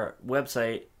for our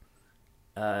website,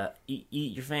 Eat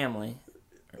Your Family.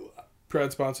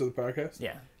 Proud sponsor of the podcast.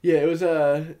 Yeah. Yeah, it was,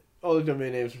 all the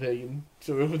domain names were taken.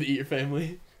 So we went with the Eat Your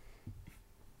Family.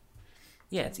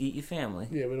 Yeah, it's Eat Your Family.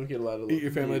 Yeah, we don't get a lot of...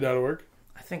 EatYourFamily.org.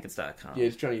 I think it's .com. Yeah,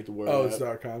 it's trying to get the word Oh, out. it's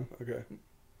 .com. Okay.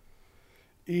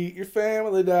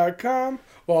 EatYourFamily.com.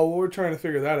 Well, while we're trying to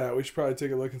figure that out, we should probably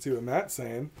take a look and see what Matt's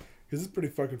saying. Because it's pretty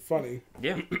fucking funny.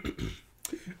 Yeah.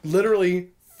 Literally,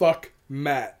 fuck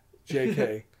Matt.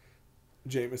 JK.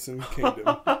 Jameson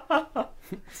Kingdom.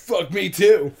 Fuck me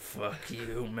too. Fuck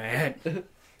you, man.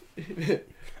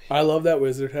 I love that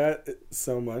wizard hat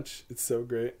so much. It's so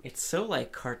great. It's so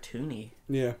like cartoony.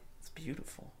 Yeah. It's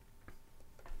beautiful.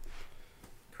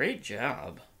 Great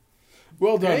job.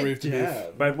 Well done, Great Reef the Beef.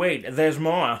 job. But wait, there's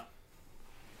more.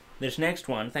 This next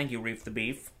one, thank you, Reef the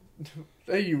Beef.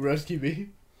 Thank you, Rusty B.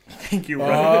 Thank you,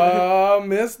 Oh,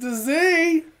 Mr.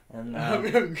 Z. And,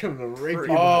 I'm coming to rape you.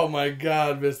 Oh my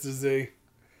God, Mr. Z.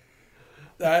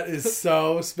 That is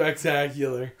so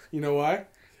spectacular. You know why?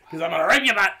 because I'm gonna ring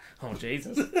you back. Oh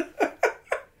Jesus!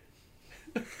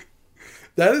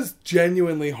 That is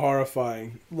genuinely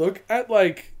horrifying. Look at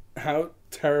like how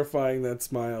terrifying that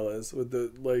smile is with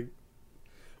the like.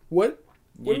 What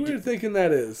You are we do- thinking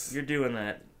that is? You're doing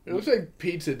that. It looks like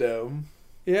pizza dough.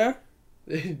 Yeah,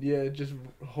 Yeah, it just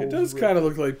it holds. does kind of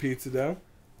look like pizza dough.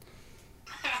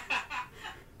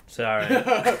 Sorry.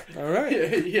 All right. Yeah,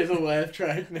 he has a laugh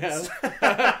track now.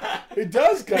 It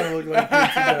does kind of look like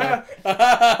pizza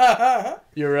dough.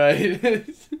 You're right.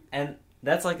 And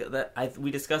that's like that.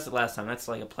 We discussed it last time. That's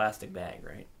like a plastic bag,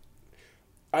 right?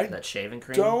 I That shaving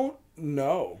cream. don't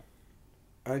know.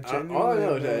 I genuinely All I know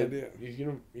have is no that idea.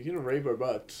 you're gonna rape our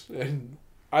butts, and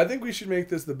I think we should make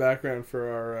this the background for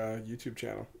our YouTube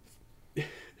channel.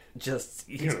 Just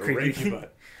you're gonna rape your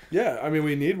butt. Yeah, I mean,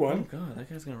 we need Oh one. god, that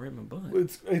guy's gonna rip my butt.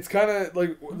 It's kind of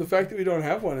like the fact that we don't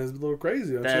have one is a little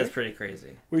crazy. Don't That you? is pretty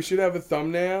crazy. We should have a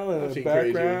thumbnail and That's a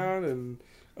crazy. background and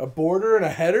a border and a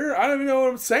header. I don't even know what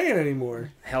I'm saying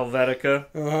anymore. Helvetica,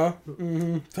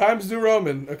 Times New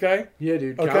Roman. Okay, Yeah,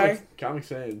 dude. Okay. Comic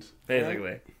Sans.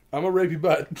 basically. I'm a rapey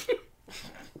butt.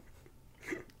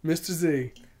 Mr.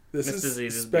 Z, this Mr. is Z,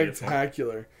 this is beautiful.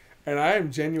 spectacular, and I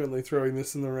am genuinely throwing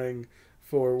this in the ring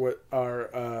for what our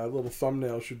little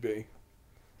thumbnail should be,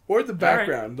 or the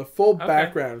background, the full Okay.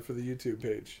 background for the YouTube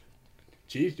page.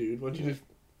 Jeez, dude. Why don't you just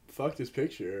fuck this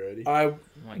picture already? Oh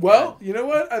my Well, God. you know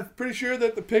what? I'm pretty sure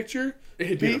that the picture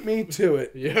It beat me to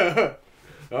it. Yeah.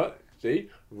 Oh, see?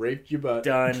 Raped your butt.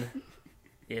 Done.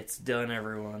 It's done,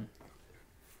 everyone.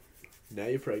 Now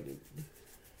you're pregnant.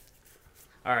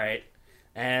 All right.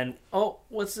 And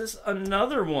what's this?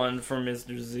 Another one from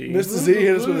Mr. Z. Mr. Z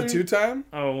hit us with a 2-time.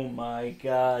 Oh my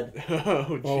God. Oh,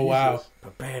 Jesus. Oh wow!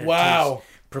 Prepare to Wow!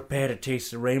 prepare to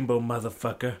taste the rainbow,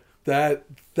 motherfucker. That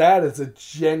is a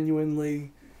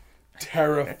genuinely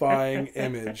terrifying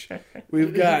image.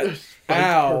 We've got Spiked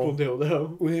Al. purple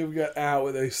dildo. We've got Al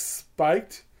with a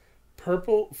spiked,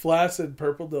 flaccid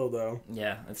purple dildo.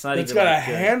 Yeah, it's not It's even. got a like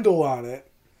good. handle on it.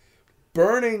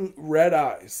 Burning red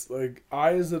eyes, like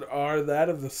eyes that are that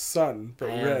of the sun, but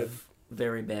I have red.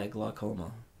 very bad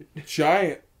glaucoma.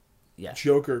 Giant Yeah.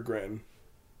 Joker grin.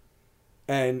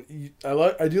 And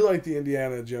I do like the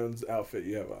Indiana Jones outfit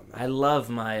you have on there. I love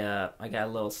my. I got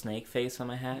a little snake face on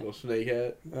my hat. Little snake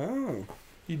hat. Oh,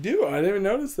 you do? I didn't even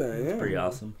notice that. Yeah, Pretty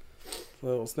awesome.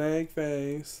 Little snake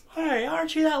face. Hey,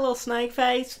 aren't you that little snake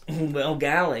face? Well,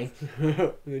 golly.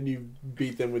 And then you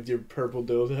beat them with your purple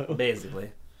dildo.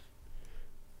 Basically.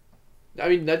 I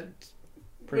mean, that's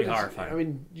Pretty but it's- horrifying. I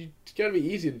mean, it's gotta be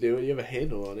easy to do it. You have a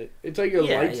handle on it. It's like a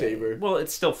lightsaber. Well,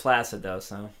 it's still flaccid though,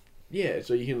 so. Yeah,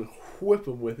 so you can whip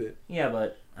them with it. Yeah,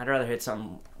 but I'd rather hit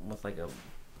something with like a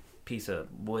piece of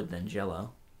wood than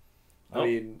Jello. I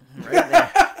mean, Right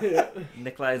there. yeah.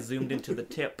 Nikolai zoomed into the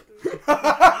tip.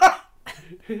 The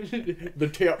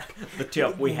tip. The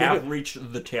tip. We have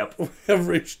reached the tip. Have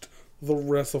reached the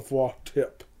reservoir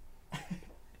tip.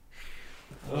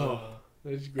 Oh,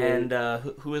 that's great. And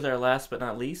who is our last but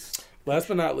not least? Last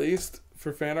but not least,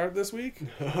 for fan art this week,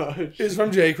 and is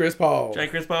from J. Chris Paul. J.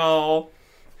 Chris Paul.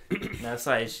 Now,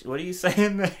 Sai, what are you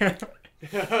saying there?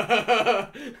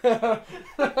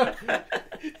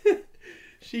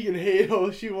 she can hate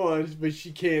all she wants, but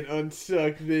she can't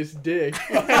unsuck this dick.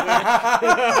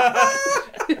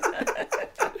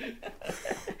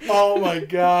 Oh my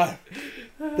god.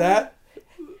 That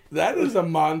is a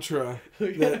mantra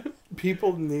that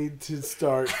people need to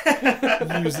start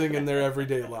using in their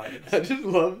everyday lives. I just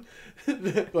love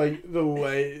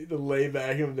the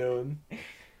layback I'm doing.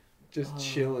 Just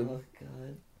chilling. Oh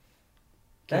god.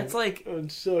 That's like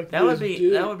Unsuck that would this be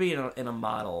dick. that would be in a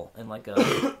model in like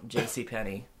a J.C.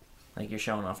 Penney, like you're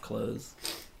showing off clothes.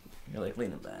 You're like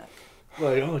leaning back.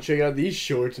 Like, oh, check out these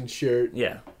shorts and shirt.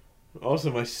 Yeah.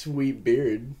 Also, my sweet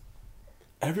beard.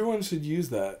 Everyone should use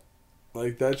that.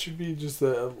 Like that should be just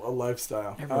a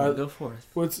lifestyle. Everyone go forth.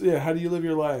 How do you live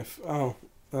your life? Oh,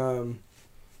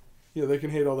 yeah, they can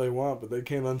hate all they want, but they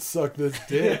can't unsuck this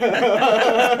dick.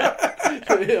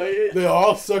 They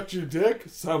all sucked your dick.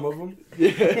 Some of them.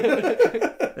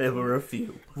 There were a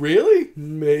few. Really?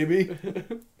 Maybe.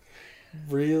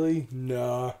 Really?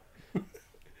 Nah.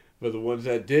 But the ones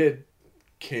that did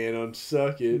can't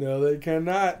unsuck it. No, they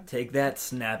cannot. Take that,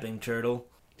 snapping turtle.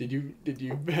 Did you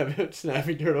have a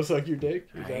snapping turtle suck your dick?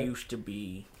 Is I that- used to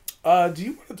be Do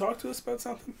you want to talk to us about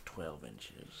something? 12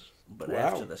 inches, but Wow.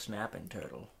 after the snapping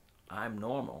turtle, I'm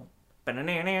normal.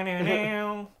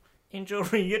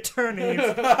 Enjoy your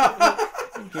turnips.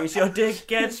 In case your dick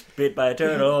gets bit by a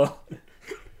turtle.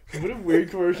 What a weird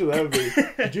commercial that would be.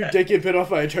 Did your dick get bit off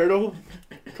by a turtle?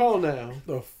 Call now.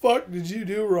 The fuck did you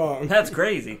do wrong? That's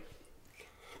crazy.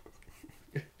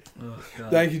 Oh,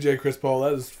 God. Thank you, J. Chris Paul.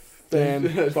 That is That's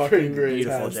pretty fucking great.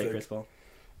 Beautiful, J. fantastic. Chris Paul.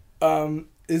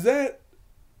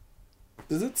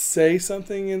 Does it say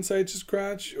something inside his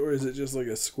crotch, or is it just like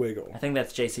a I squiggle? think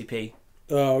that's JCP.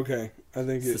 Oh, okay. I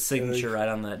think It's the signature right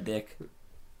on that dick.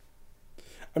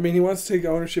 I mean, he wants to take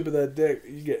ownership of that dick.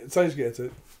 Sage gets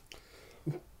it.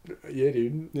 Yeah,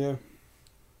 dude. Yeah.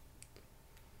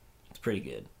 It's pretty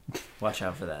good. Watch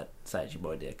out for that Saiji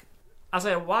boy dick. I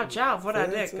said, watch out for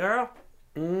that dick, girl.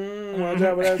 Watch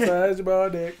out for that size ball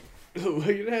dick. Look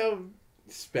at how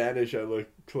Spanish I look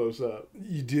close up.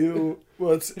 You do.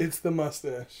 Well, it's the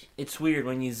mustache. It's weird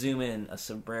when you zoom in, a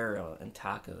sombrero and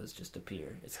tacos just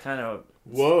appear. It's kind of...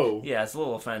 Whoa. Yeah, it's a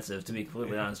little offensive, to be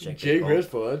completely honest, Jake. Jay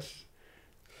Griswold, that's...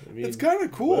 I mean, It's kind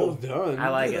of cool. well done. I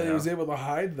like that it, he was though. able to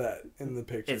hide that in the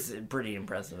picture. It's pretty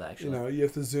impressive, actually. You know, you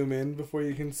have to zoom in before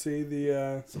you can see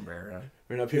the Sombrero.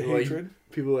 Or not the people like hatred.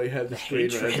 people like have the screen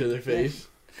right hatred. to their face.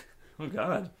 Oh,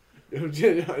 God. It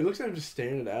looks like I'm just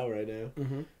staring it out right now.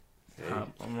 Mm-hmm. Hey. I'm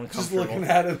uncomfortable. Just looking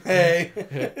at him. Hey,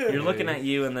 You're looking at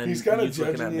you, and then he's kind of he's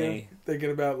looking judging at you, me. thinking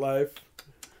about life.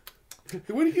 Hey,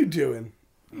 what are you doing?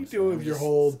 What are you doing with your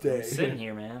whole day? I'm sitting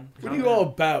here, man. What are you all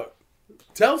about?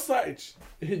 Tell Sites.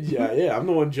 yeah, I'm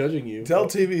the one judging you. Tell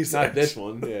TV Not Sites. this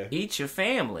one, yeah. Eat your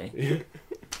family.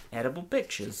 Edible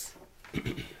pictures.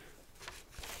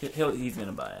 He's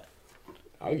gonna buy it.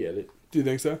 I'll get it. Do you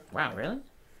think so? Wow, really?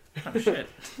 Oh, shit.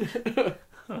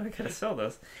 Oh, I gotta sell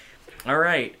this. All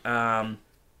right.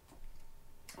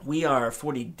 We are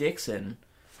 40 Dixon.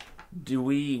 Do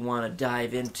we want to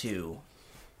dive into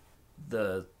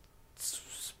the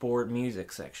sport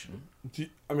music section?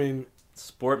 I mean,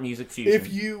 Sport music fusion.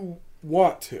 if you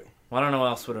want to. Well, I don't know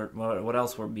what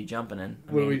else we'll be jumping in.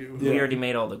 I Well, mean, we- we yeah. already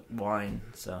made all the wine,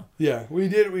 so. Yeah, we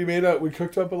did. We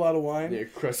cooked up a lot of wine. Yeah,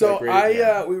 crush So that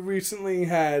grape. we recently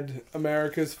had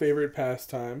America's favorite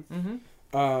pastime. Mm-hmm.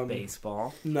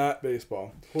 Baseball. Not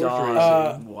baseball. Horse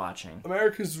Dog racing. watching.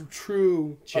 America's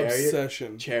true Chariot?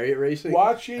 obsession. Chariot racing.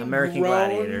 Watching American grown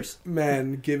Gladiators.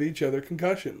 men give each other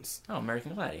concussions. Oh,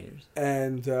 American Gladiators.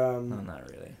 And No, not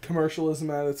really. commercialism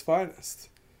at its finest.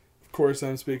 Of course,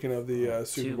 I'm speaking of the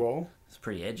Super Two. Bowl. It's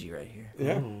pretty edgy right here.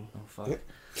 Yeah. Oh, fuck.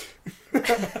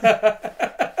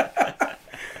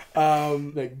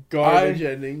 That garbage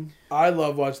ending. I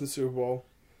love watching the Super Bowl.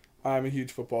 I'm a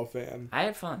huge football fan. I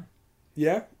had fun.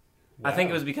 Yeah? I think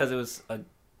it was because it was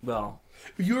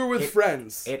You were with It-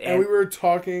 friends, it- and we were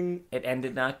talking. it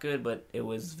ended not good, but it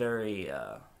was very,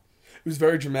 It was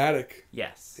very dramatic.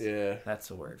 yes. Yeah. That's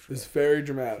the word It for was it. very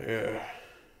dramatic. Yeah.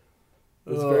 It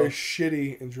was Oh. very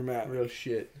shitty and dramatic. Real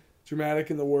shit.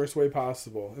 Dramatic in the worst way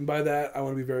possible. And by that, I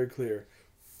want to be very clear.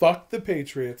 Fuck the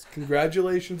Patriots.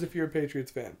 Congratulations if you're a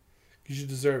Patriots fan. Because you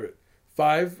deserve it.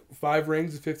 Five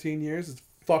rings in 15 years is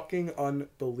fucking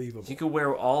unbelievable. You could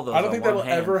wear all those I don't on think one that will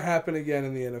hand. ever happen again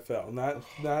in the NFL. Not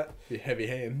The heavy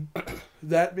hand.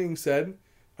 that being said,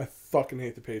 I fucking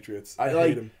hate the Patriots. I I like-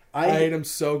 hate him. I hate him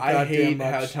so I goddamn hate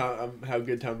much. how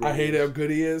good Tom Brady I hate is. how good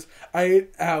he is. I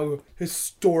hate how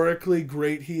historically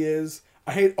great he is.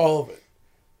 I hate all of it.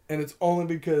 And it's only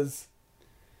because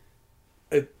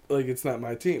it's not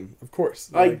my team, of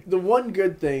course. Like, the one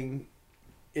good thing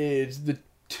is the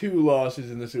 2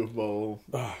 losses in the Super Bowl.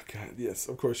 Oh, God, yes,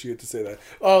 of course you get to say that.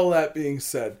 All that being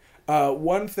said,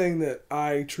 one thing that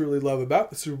I truly love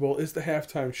about the Super Bowl is the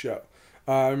halftime show.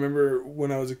 I remember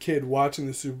when I was a kid watching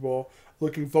the Super Bowl,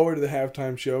 looking forward to the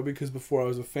halftime show because before I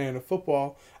was a fan of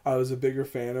football, I was a bigger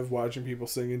fan of watching people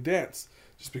sing and dance.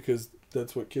 Just because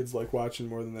that's what kids like watching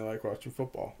more than they like watching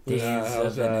football. Days I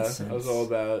was of innocence. all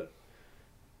about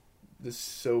the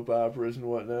soap operas and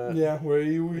whatnot. Yeah, where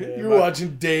you Yeah, were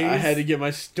watching Days. I had to get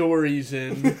my stories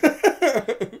in.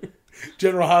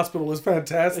 General Hospital was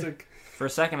fantastic. For a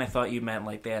second, I thought you meant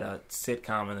like they had a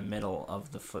sitcom in the middle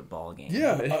of the football game.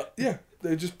 Yeah.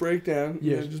 They just break down.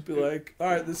 Yeah. And they'd just be like, all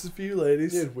right, this is for you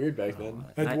ladies. Yeah, it was weird back then.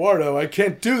 And Eduardo, I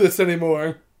can't do this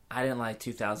anymore. I didn't like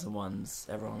 2001's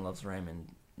Everyone Loves Raymond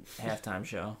halftime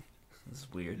show. It was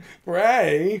weird.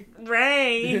 Ray?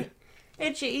 Ray,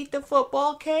 did you eat the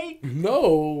football cake?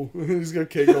 No. He's got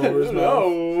cake all over his mouth.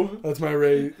 No. That's my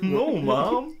Ray. No,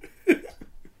 Mom.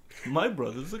 My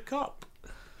brother's a cop.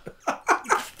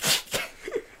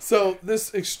 So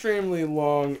this extremely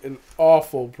long and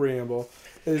awful preamble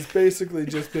has basically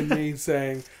just been me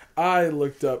saying I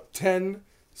looked up 10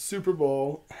 Super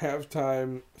Bowl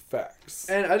halftime facts.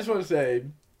 And I just want to say,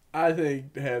 I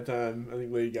think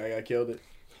Lady Gaga killed it.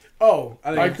 Oh,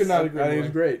 think I it's- could not agree I think more.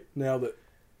 it's great. Nailed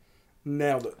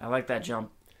it. I like that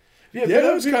jump. Yeah,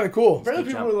 that was kind of cool. Apparently Good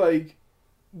people jump. were like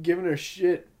giving her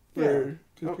shit Yeah, for.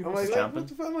 'cause I'm people like, suck. what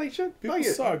the fuck? I'm like, shit, People fuck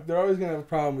it. suck. They're always going to have a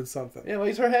problem with something. Yeah, like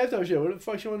it's her halftime show. What the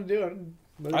fuck she want to do?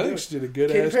 I think she did a good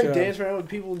Katy ass Perry job. dance around with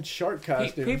people in shark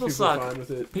costumes. people are suck. Fine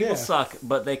with it. People Yeah. suck,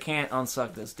 but they can't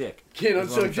unsuck this dick. Can't Is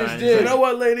what I'm unsuck trying this to dick. say. You know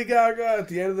what, Lady Gaga? At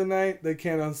the end of the night, they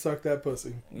can't unsuck that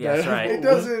pussy. Yeah, that's right.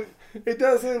 It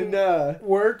doesn't Nah,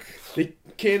 work. they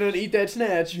can't uneat that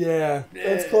snatch. Yeah,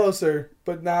 that's closer,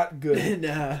 but not good.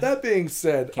 Nah. That being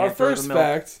said, Can't our throw the first milk.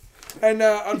 fact, and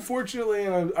unfortunately,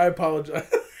 and I apologize.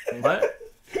 What?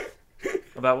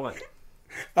 About what?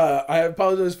 I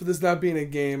apologize for this not being a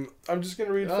game. I'm just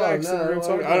gonna read facts. And we're gonna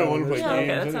talk I don't about want to it. play Yeah, okay,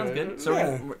 games. that sounds anyway. good. So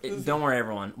Yeah. don't worry,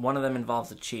 everyone. One of them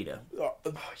involves a cheetah.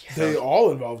 They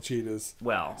all involve cheetahs.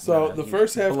 Well, So no, the you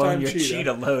first halftime blown your cheetah.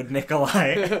 cheetah load,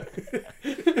 Nikolai.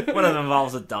 One of them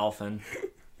involves a dolphin.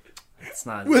 It's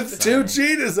not With two exciting.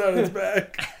 cheetahs on its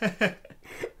back.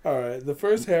 All right, the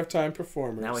first halftime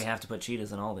performers. Now we have to put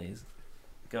cheetahs in all these.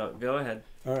 Go ahead.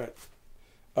 All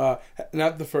right.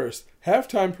 Not the first.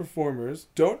 Halftime performers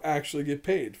don't actually get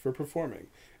paid for performing.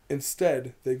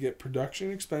 Instead, they get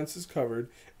production expenses covered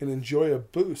and enjoy a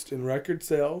boost in record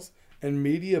sales and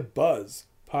media buzz,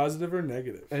 positive or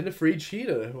negative. And a free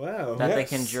cheetah. Wow. That they Yes.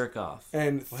 can jerk off.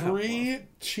 And Wow. 3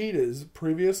 cheetahs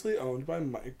previously owned by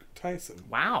Mike Tyson.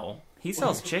 Wow. He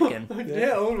sells chicken.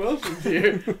 Yeah, Owen Wilson's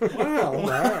here. Wow.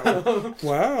 Wow.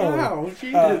 Wow. Wow,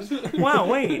 cheetahs. Wow,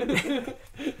 wait.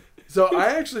 So I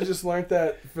actually just learned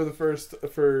that for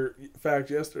fact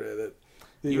yesterday that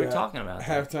the You were talking about that.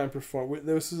 halftime perform.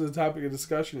 This was a topic of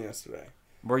discussion yesterday.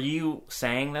 Were you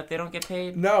saying that they don't get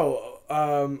paid? No,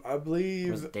 I Was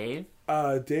believe it Dave?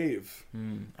 Dave,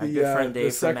 Our good friend Dave the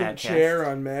from second Madcast. chair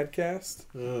on Madcast,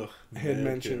 Ugh, had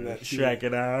mentioned that. Check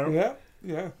it out. Yeah,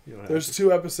 yeah. There's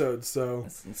 2 episodes, so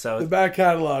So the it's back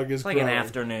catalog is like an growing.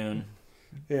 afternoon.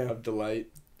 Yeah, Of delight.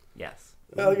 Yes.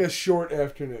 like a short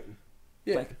afternoon.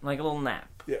 Yeah. Like a little nap.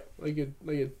 Like a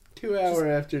 2-hour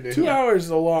afternoon. 2 hours is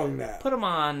a long nap. Put them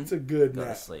on. It's a good Go to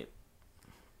nap. sleep.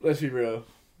 Let's be real.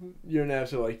 Your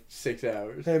naps are like 6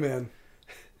 hours. Hey man,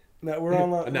 now we're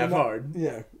on A nap hard.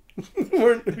 Yeah,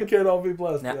 we can't all be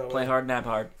blessed. Nap, that play way. hard, nap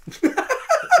hard.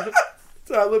 That's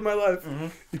how I live my life. Mm-hmm.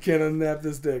 You can't unnap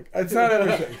this dick. It's not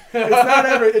everything. It's not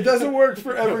every. It doesn't work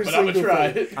for every But I'm single gonna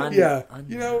try thing. it. Yeah, Un-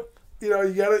 you know,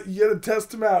 you gotta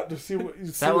test them out to see what.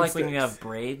 Is that like when you have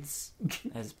braids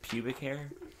as pubic hair?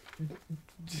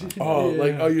 Oh, Yeah.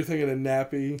 like you're thinking of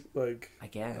nappy, like I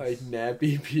guess. Like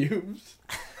nappy pubes.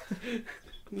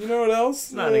 you know what else?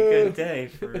 It's not a good day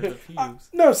for the pubes.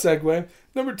 No segue.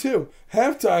 Number 2,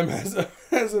 halftime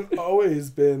hasn't always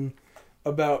been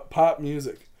about pop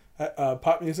music.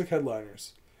 Pop music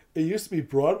headliners. It used to be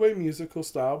Broadway musical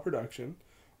style production,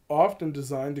 often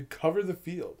designed to cover the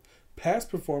field. Past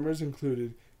performers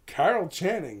included Carol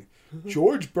Channing,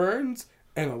 George Burns,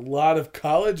 and a lot of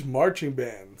college marching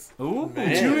bands. Ooh. Could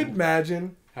Man. you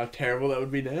imagine, How terrible that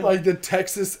would be now. like the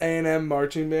Texas A&M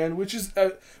marching band, which is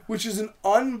an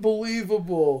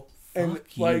unbelievable and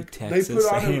Fuck you, like Texas they put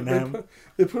on A&M.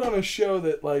 they put on a show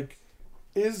that like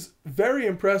is very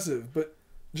impressive, but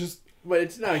just but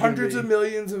it's not hundreds of gonna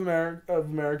millions of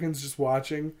Americans just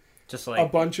watching Just a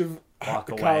like bunch of walk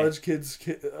away. college kids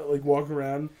like walk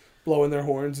around blowing their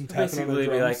horns and tapping on basically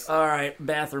their be like, drums. all right,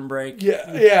 bathroom break.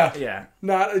 Yeah, Yeah.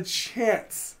 not a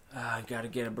chance. I gotta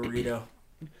get a burrito.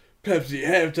 be. Pepsi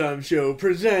halftime show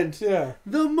presents Yeah,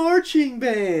 the marching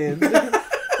band.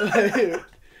 Dude.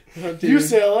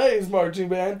 UCLA's marching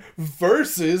band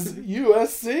versus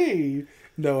USC.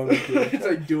 No, I'm not kidding. It's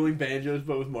like dueling banjos,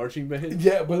 but with marching bands.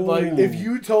 Yeah, but like, Ooh. if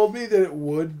you told me that it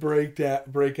would break out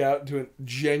into a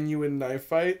genuine knife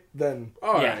fight, then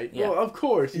All Yeah, right. yeah. Well, of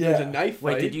course. Yeah. There's a knife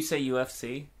fight. Wait, did you say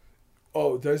UFC?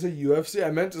 did I say UFC?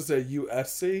 I meant to say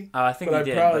USC, Oh, I think but you I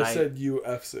did. probably but I, said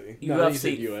UFC. No, you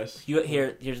said UFC.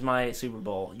 US. Here's my Super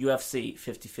Bowl. UFC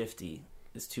 50-50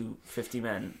 is 50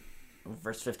 men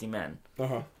versus 50 men.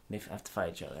 Uh-huh. They have to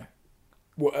fight each other.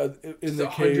 Well, in Just the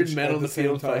 100 cage men at on the same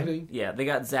field time? fighting. Yeah, they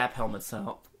got Zap helmets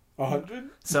out. 100?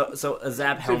 So a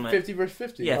Zap So helmet. 50 versus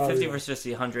 50. Yeah, Oh, 50 yeah. versus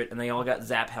 50, 100, and they all got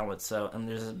Zap helmets. So and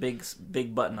there's a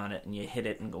big button on it, and you hit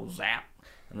it and go Zap,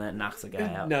 and then it knocks the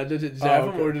guy out. Now, does it zap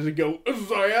okay. them or does it go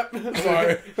zap?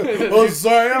 Sorry. Oh,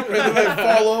 sorry. And then they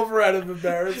fall over out of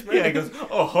embarrassment. Yeah, it goes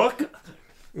hook,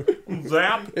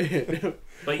 Zap.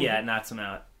 But yeah, it knocks him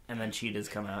out, and then cheetahs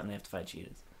come out, and they have to fight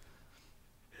cheetahs.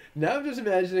 Now I'm just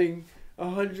imagining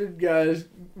 100 guys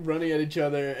running at each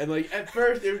other, and like at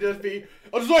first it would just be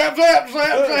zap, zap,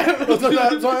 zap, zap.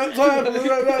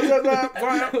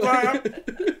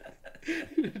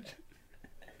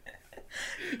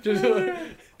 Just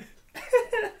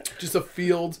Just a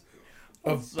field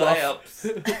of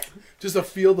Zaps. just a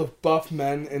field of buff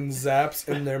men and zaps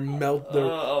and their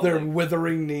Oh, their my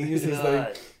withering knees as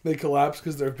God. they collapse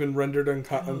because they've been rendered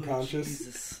unconscious.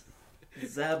 Jesus.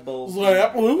 Zap bowls.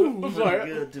 Zap, ooh, Zap.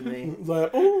 Good to me.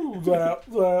 zap, ooh, zap,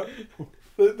 zap.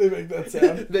 They make that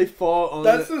sound. they fall on.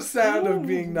 That's the sound of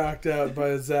being knocked out by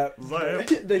a zap. Zap.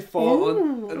 They fall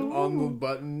on the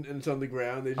button and it's on the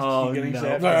ground. They just Oh, keep getting no.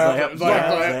 zapped. Zap,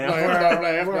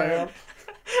 Zap, zap.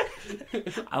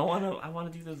 I wanna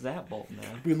do the Zap bolt now.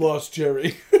 We lost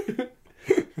Jerry.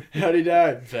 How'd he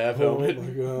die? Zap Oh helmet. my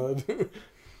god.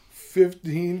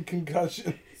 15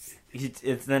 concussions.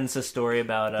 it's a story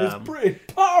about His brain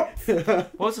pops.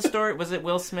 what was the story? Was it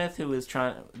Will Smith who was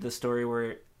the story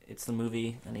where it's the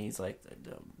movie and he's like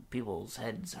people's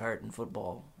heads hurt in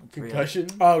football. It's real. Concussion?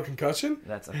 Oh, concussion?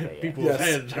 That's okay. Yeah. People's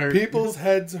heads hurt. People's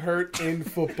heads hurt in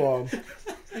football.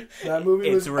 That movie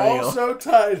It's was real. also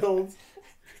titled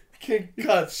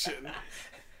Concussion.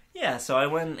 Yeah, so I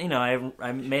went,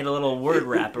 I made a little word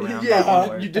wrap around that Yeah,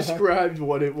 word. you described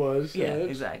what it was. Yeah, that's,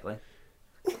 exactly.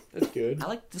 That's good. I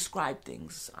like to describe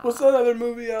things. What's that other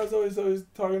movie I was always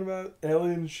talking about?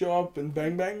 Aliens show up and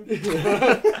bang bang?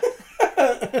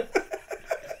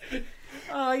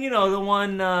 The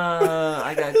one,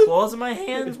 I got claws in my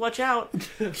hands, watch out.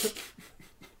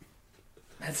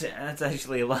 That's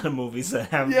actually a lot of movies that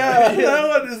have Yeah, that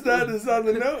one is not as on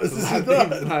the nose as you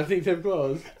thought. I think they're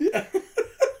close. Yeah.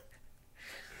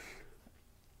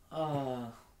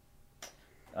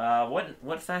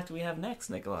 What fact do we have next,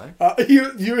 Nikolai?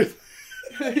 You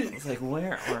It's like,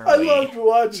 where are I we? loved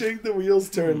watching the wheels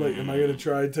turn. Like, am I going to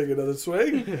try and take another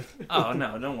swing? Oh,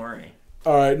 no, don't worry.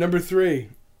 All right, number 3.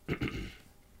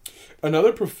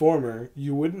 Another performer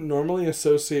you wouldn't normally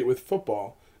associate with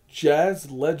football,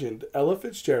 jazz legend Ella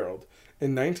Fitzgerald.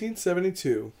 In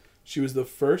 1972, she was the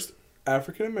first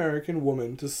African-American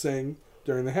woman to sing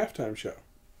during the halftime show.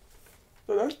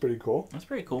 So that's pretty cool. That's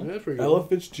pretty cool. That's pretty Ella good.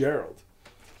 Fitzgerald.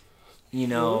 Do you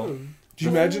Do you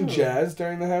imagine jazz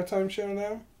during the halftime show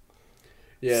now?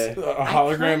 Yeah. A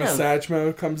hologram kind of of-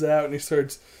 Satchmo comes out and he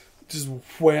starts just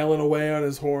wailing away on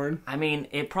his horn. I mean,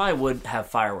 it probably would have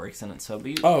fireworks in it, so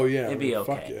Oh, yeah. it'd be fuck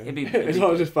okay. yeah. It'd be, As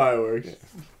long as it's fireworks.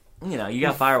 you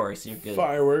got fireworks, you're good.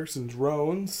 Fireworks and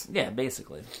drones. Yeah,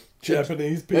 basically.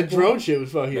 Japanese people. That drone shit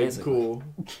was fucking Basically. cool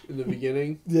in the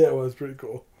beginning. Yeah, it was pretty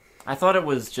cool. I thought it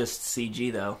was just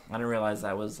CG, though. I didn't realize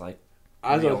that was, like...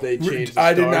 I Real. thought they changed the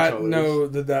I did star not colors. know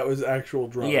that was actual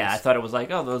drones. Yeah, I thought it was like,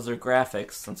 oh, those are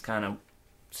graphics. That's kind of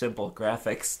simple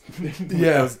graphics. With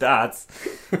Yeah. those dots.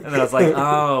 And then I was like,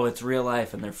 oh, it's real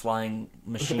life, and they're flying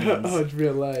machines. Oh, it's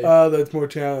real life. That's more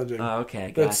challenging. Oh, okay,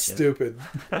 gotcha. That's stupid.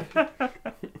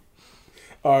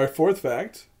 Our 4th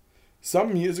fact.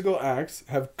 Some musical acts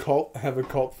have a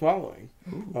cult following.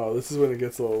 Oh, this is when it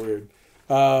gets a little weird.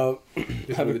 This Have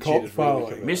is a where the cult cheetahs really following.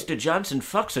 come out. Mr. Johnson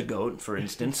fucks a goat, for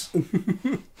instance.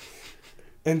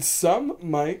 And some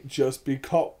might just be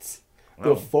cults. Oh.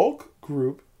 The folk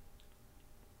group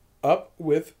Up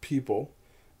With People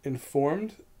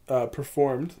performed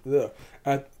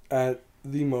at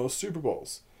the most Super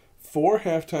Bowls. 4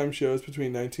 halftime shows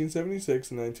between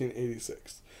 1976 and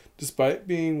 1986. Despite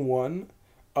being one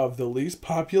of the least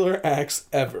popular acts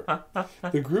ever.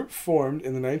 The group formed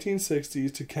in the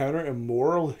 1960s to counter a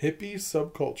moral hippie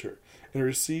subculture and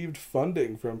received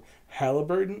funding from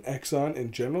Halliburton, Exxon,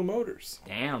 and General Motors.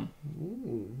 Damn.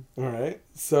 All right.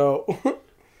 So,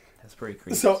 That's pretty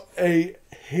creepy. so a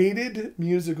hated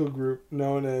musical group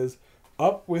known as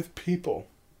Up With People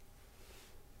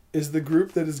is the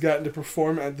group that has gotten to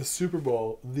perform at the Super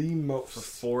Bowl the most. For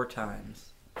 4 times.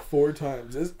 4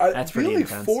 times. That's feel pretty like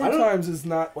intense. 4 I don't- times is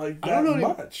not like I that don't know any-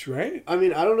 much, right? I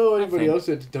mean, I don't know anybody think- else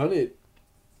that's done it.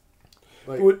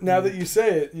 Like, Now that you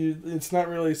say it, it's not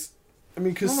really. I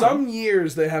mean, because I don't some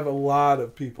years they have a lot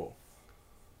of people.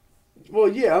 well,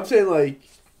 yeah, I'm saying like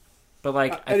But,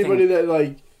 like, I anybody think... that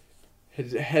like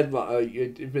has headline like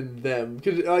it been them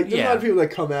because like there's a Yeah. lot of people that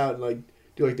come out and like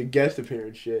do like the guest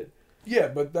appearance shit. Yeah,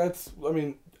 but that's. I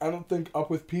mean, I don't think Up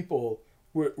With People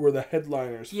were the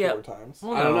headliners Yeah. 4 times.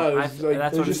 Well, I don't no, know, it's like-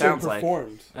 that's They what it just sounds like like.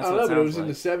 performed. That's I don't what know, it but it was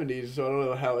sounds in the like. '70s, so I don't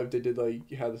know how if they did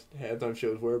like how the halftime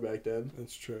shows were back then.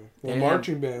 That's true. Well, Yeah.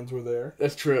 marching bands were there.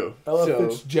 That's true. Ella so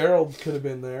Fitzgerald could have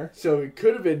been there so it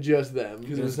could have been just them.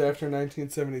 because it was after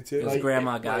 1972. It was Like,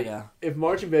 Grandma like- Gaga. If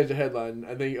marching bands are headline,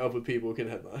 I think Up With People can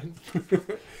headline.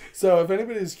 So, if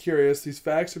anybody's curious, these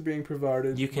facts are being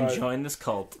provided. You can by, join this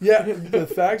cult. Yeah, the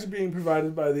facts are being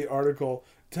provided by the article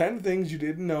 10 Things You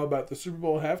Didn't Know About the Super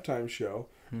Bowl Halftime Show,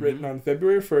 written on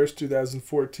February 1st,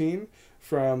 2014,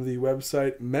 from the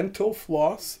website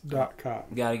mentalfloss.com.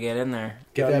 Gotta get in there.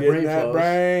 Get Gotta that get brain in that floss.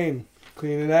 brain.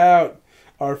 Clean it out.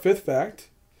 Our 5th fact.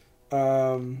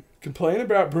 Complain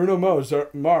about Bruno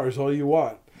Mars all you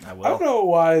want. I I will. don't know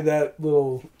why that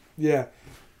little, Yeah.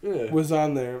 was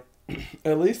on there.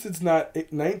 At least it's not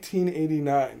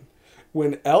 1989.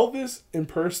 When Elvis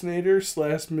impersonator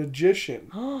 /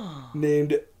 magician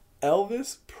named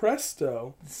Elvis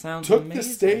Presto Sounds took amazing. the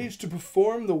stage to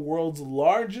perform the world's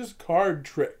largest card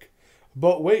trick.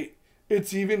 But wait,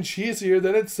 it's even cheesier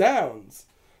than it sounds.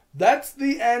 That's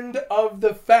the end of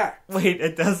the fact. Wait,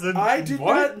 it doesn't... I did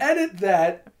What? not edit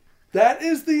that. That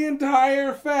is the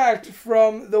entire fact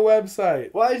from the website.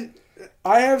 Why?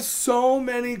 I have so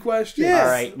many questions. Yes. All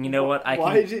right, you know what?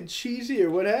 Why is it cheesy or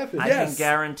what happened? I Yes. can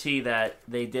guarantee that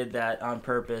they did that on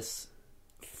purpose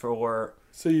for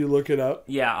So you look it up.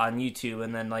 on YouTube,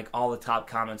 and then like all the top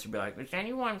comments would be like, "Is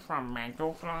anyone from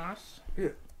Mental Floss?"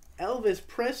 Elvis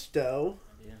Presto.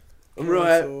 Yeah.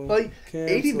 Cancel, Like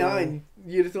cancel. 89,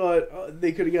 you'd have thought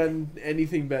they could have gotten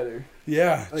anything better.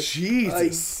 Yeah, Like-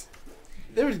 Jesus.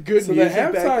 There was good So the music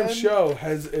back halftime then. show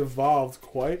has evolved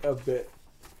quite a bit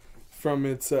from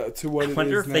its to what I it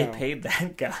wonder is if now. they paid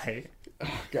that guy.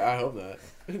 God, I hope not.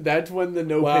 That's when the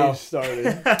no Wow. pay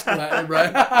started.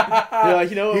 Right? You're like,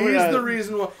 you know what? we're He's not- the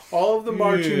reason why all of the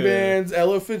marching Yeah. bands,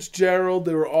 Ella Fitzgerald,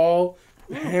 they were all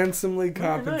handsomely Very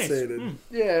nice. compensated.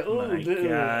 Yeah, My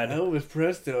God. Elvis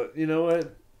Presto. You know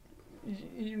what?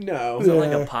 You know. Is it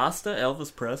like Yeah. a pasta,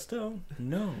 Elvis Presto?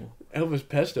 No. Elvis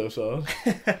Pesto sauce.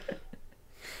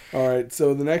 All right,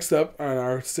 so the next up on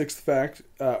our sixth fact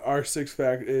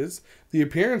is the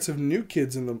appearance of New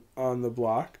Kids on the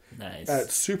Block Nice.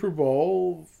 at Super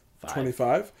Bowl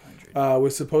 25 500.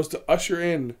 was supposed to usher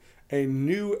in a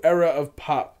new era of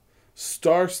pop,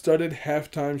 star-studded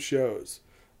halftime shows.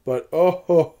 But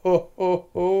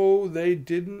they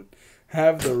didn't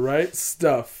have the right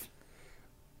stuff.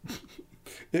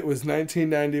 It was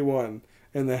 1991,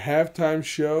 and the halftime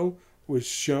show was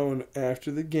shown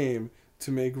after the game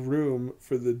to make room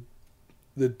for the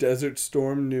Desert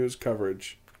Storm news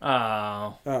coverage.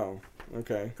 Oh, Oh,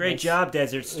 okay. great job,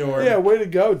 Desert Storm. Yeah, way to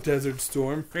go, Desert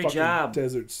Storm. Great Fucking job.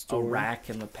 Desert Storm. Iraq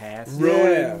in the past. Yeah.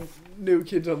 Ruining New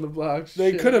Kids on the Block.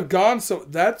 They shit. could have gone so.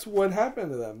 That's what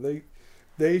happened to them.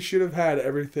 They should have had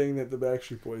everything that the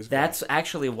Backstreet Boys got. That's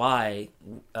actually why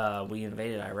we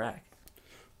invaded Iraq.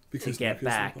 because to get New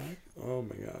Kids back. on the Block? Oh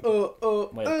my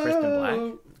god. Wait, Kristen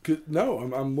Black? No,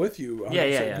 I'm with you.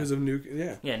 Yeah. Because of New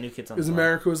Yeah, New Kids on the Because Block.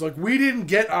 America was like, we didn't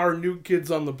get our New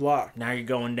Kids on the Block. Now you're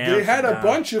going down. They had a Saddam.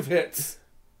 bunch of hits.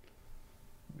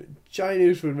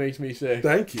 Chinese food makes me sick.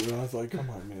 Thank you. And I was like, come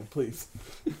on, man, please.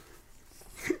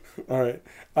 All right.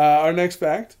 Our next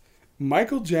fact: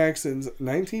 Michael Jackson's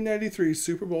 1993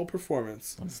 Super Bowl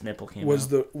performance When his nipple came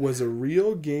was out. a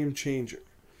real game changer.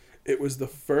 It was the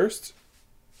first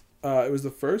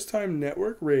time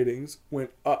network ratings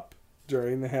went up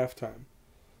during the halftime.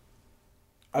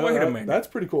 Wait a minute. That's a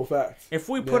pretty cool fact. If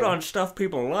we put Yeah. on stuff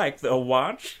people like, they'll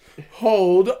watch.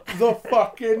 Hold the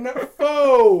fucking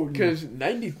phone. Because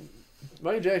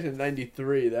Michael Jackson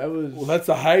 93, that was... Well, that's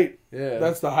the height. yeah.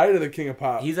 That's the height of the King of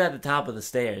Pop. He's at the top of the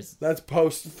stairs. That's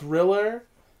post Thriller.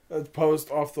 That's post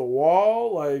Off the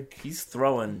Wall. Like, He's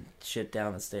throwing shit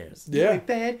down the stairs. You yeah. ain't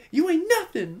bad. You ain't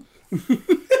nothing.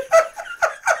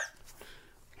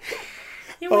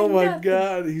 Oh my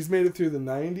God, he's made it through the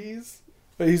 90s.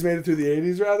 But he's made it through the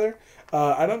 80s, rather.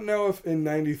 I don't know if in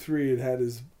 93 it had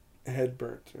his head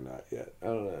burnt or not yet. I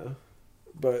don't know.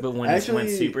 But, But when he went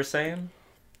Actually- Super Saiyan?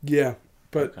 yeah.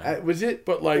 But Okay. Was it...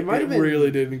 but like it might it have been-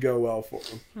 really didn't go well for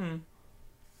him.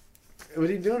 Was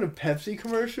he doing a Pepsi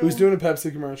commercial? He was doing a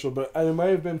Pepsi commercial, but it might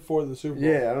have been for the Super Bowl.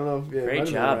 Yeah, I don't know. If, yeah, it might Great have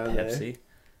been job, around there. Pepsi.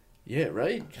 Yeah,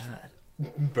 right? God.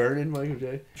 Burning Michael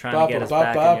J. Trying to get us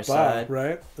back on your side.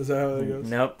 Right? Is that how that goes?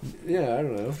 Nope. Yeah, I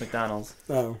don't know. McDonald's.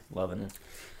 Oh. Loving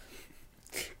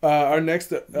it. Our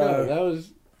next... No, that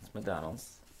was... It's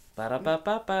McDonald's.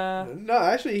 Ba-da-ba-ba-ba. No,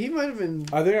 actually, he might have been...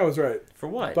 I think I was right. For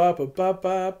what? Ba ba ba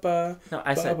ba ba. No,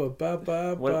 I said... ba ba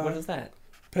ba What is that?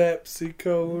 Pepsi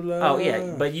Cola. Oh,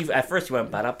 yeah. But at first you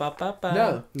went ba-da-ba-ba-ba.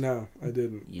 No. No, I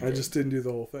didn't. You I did. just didn't do the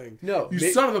whole thing. No. You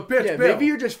ma- son of a bitch, Yeah, Bill. maybe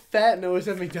you're just fat and always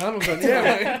have McDonald's on your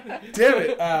mind. Damn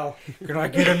it, Al. Can I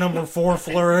get a number 4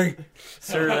 flurry?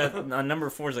 Sir, a number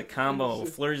 4 is a combo.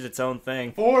 Flurry's its own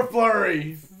thing. 4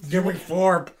 flurry. Give me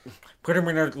 4. Put him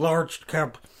in a large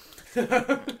cup.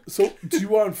 So, do you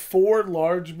want 4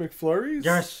 large McFlurries?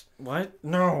 Yes. What?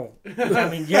 No. I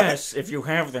mean, yes, if you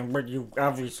have them, but you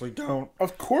obviously don't.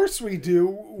 Of course we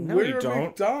do. No, We're you don't.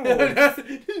 McDonald's.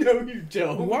 No, you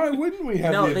don't. Why wouldn't we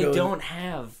have No, the they ability? don't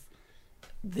have...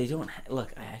 They don't...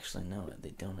 Look, I actually know it.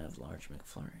 They don't have large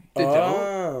McFlurry. They don't?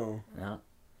 Oh. No.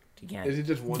 You can't. Is it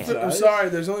just one Can't. size? I'm sorry,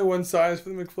 there's only one size for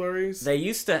the McFlurries? They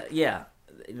used to... Yeah.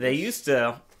 They used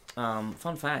to...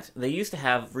 fun fact. They used to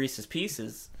have Reese's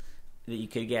Pieces that you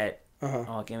could get. Uh-huh.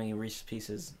 Oh, give me Reese's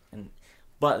Pieces.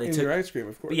 But they In took... your ice cream,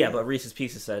 of course. Yeah, but Reese's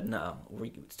Pieces said, no,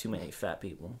 it's too many fat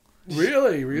people.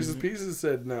 Really? Reese's Pieces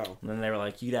said no. And then they were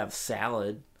like, you'd have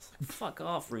salad. It's like, fuck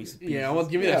off, Reese's Pieces. Yeah, well,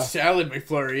 give me Yeah. that salad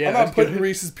McFlurry. Yeah, I'm not that's putting good.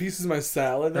 Reese's Pieces in my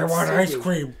salad. They That's want so ice good.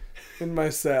 cream. In my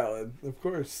salad, of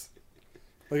course.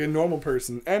 Like a normal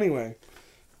person. Anyway,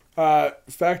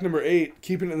 Fact number 8,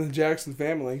 keeping it in the Jackson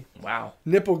family. Wow.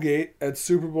 Nipplegate at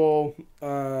Super Bowl,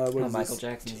 Michael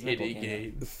Jackson's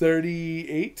Idiot.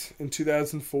 38 in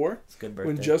 2004. It's a good birthday.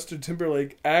 When Justin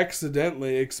Timberlake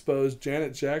accidentally exposed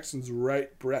Janet Jackson's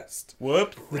right breast.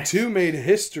 Whoop. The two made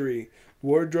history.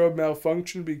 Wardrobe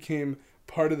malfunction became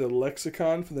part of the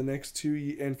lexicon for the next 2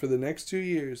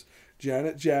 years.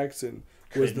 Janet Jackson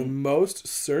was the most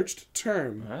searched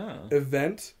term,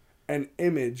 event, and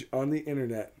image on the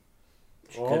internet.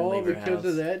 All leave her because house.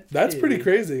 of that. That's kid. pretty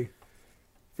crazy.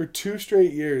 For 2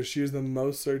 straight years, she was the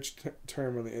most searched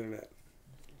term on the internet.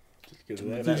 Just 'cause of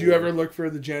that. Did you ever look for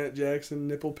the Janet Jackson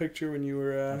nipple picture when you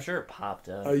were I'm sure it popped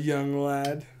up. a young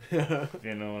lad? If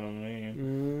you know what I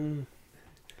mean.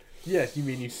 Yes, you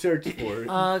mean you searched for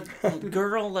it.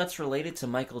 Girl that's related to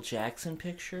Michael Jackson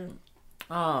picture?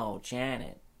 Oh,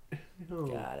 Janet. Oh,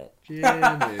 Got it.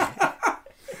 Janet.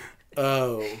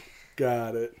 Oh,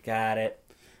 got it. Got it.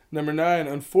 Number 9.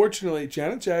 Unfortunately,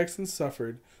 Janet Jackson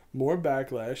suffered more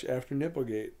backlash after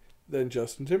Nipplegate than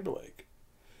Justin Timberlake.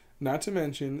 Not to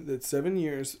mention that 7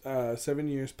 years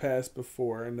passed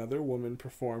before another woman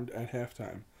performed at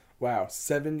halftime. Wow,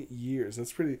 7 years.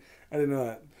 That's pretty. I didn't know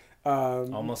that.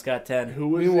 Almost got 10. Who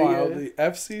was Meanwhile, the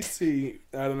FCC.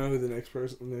 I don't know who the next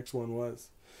one was.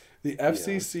 The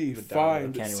FCC Madonna,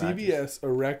 fined Kenny CBS a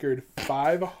record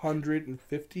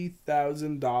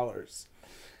 $550,000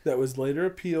 that was later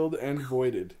appealed and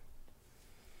voided.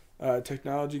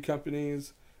 Technology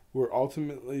companies were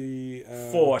ultimately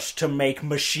Forced to make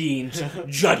machines.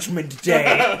 Judgment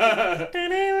Day.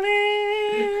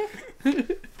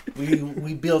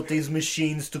 we built these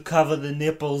machines to cover the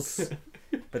nipples,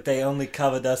 but they only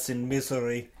covered us in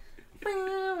misery.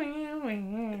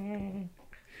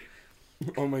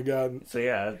 Oh my God! So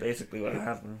yeah, that's basically what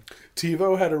happened.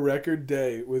 TiVo had a record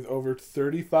day with over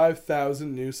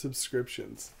 35,000 new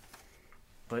subscriptions.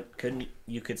 But don't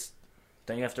you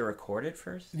have to record it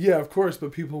first? Yeah, of course,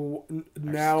 but people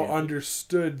now stupid.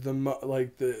 understood the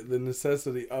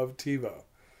necessity of TiVo,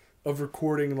 of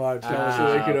recording live So television.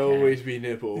 they could okay. always be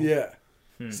nipple. Yeah.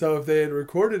 So if they had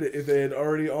recorded it, if they had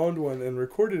already owned one and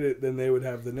recorded it, then they would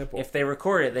have the nipple. If they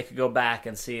record it, they could go back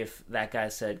and see if that guy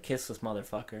said, "Kiss this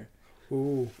motherfucker."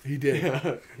 Ooh, he did.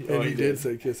 Oh, And he did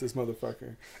say kiss this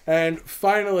motherfucker. And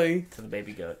finally, To the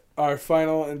baby goat. our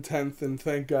final and 10th, and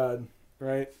thank God,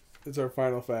 right? It's our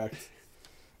final fact.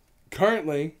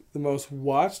 Currently, the most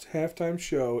watched halftime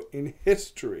show in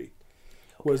history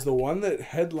was the one that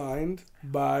headlined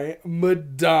by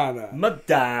Madonna.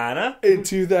 Madonna. In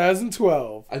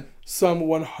 2012, I- some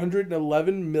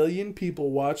 111 million people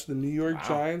watched the New York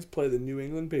Giants play the New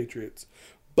England Patriots.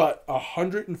 But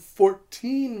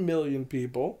 114 million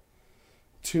people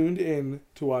tuned in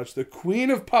to watch the Queen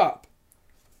of Pop.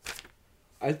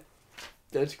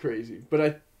 That's crazy. But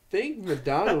I think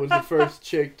Madonna was the first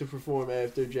chick to perform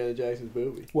after Janet Jackson's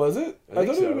movie. Was it? I I think thought it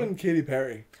would have so. been Katy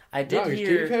Perry. I No, did 'cause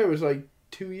hear. Katy Perry was like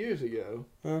 2 years ago.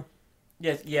 Yeah,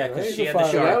 because Right? she had So the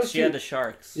that sharks. was She had too- the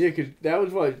sharks. Yeah, because that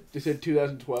was what they said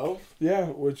 2012. Yeah,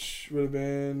 which would have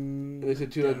And they been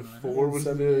said 2004 was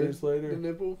 7 the years later. the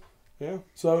nipple. Yeah,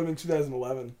 so that would have been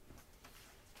 2011.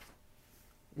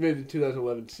 Maybe the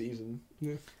 2011 season.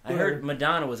 Yeah. I heard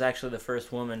Madonna was actually the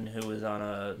first woman who was on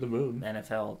a The moon.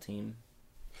 NFL team.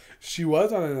 She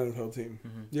was on an NFL team.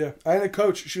 Mhm. Yeah, and a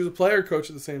coach. She was a player coach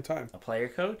at the same time. A player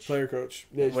coach? Player coach.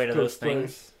 Yeah, Wait, are first those place.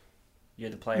 things? You're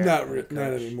the player. Not or the coach?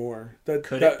 not anymore. That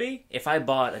Could that, it be? If I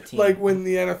bought a team. Like when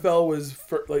the NFL was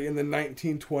like in the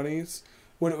 1920s,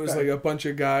 when it was like a bunch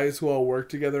of guys who all worked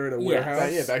together at a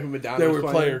warehouse. Yeah, back when Madonna They was were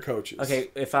playing. player coaches. Okay,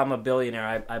 if I'm a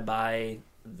billionaire, I buy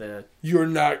the. You're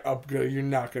not You're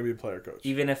not going to be a player coach.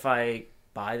 Even if I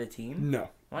buy the team? No.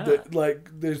 Why not?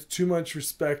 There's too much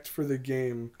respect for the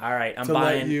game All right, I'm to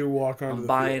buying. let you walk onto I'm the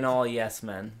buying field. all yes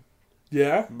men.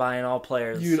 Yeah. I'm buying all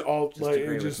players. You'd all just like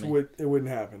agree it. with Just me. it wouldn't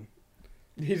happen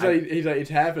He's like, it's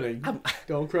happening.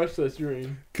 Don't crush this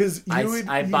dream. because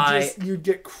you'd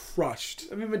get crushed.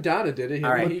 I mean, Madonna did it.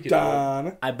 All right. He could do it.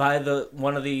 Madonna. I buy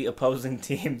one of the opposing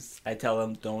teams. I tell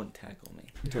them, don't tackle me.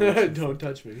 Don't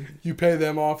touch me. You pay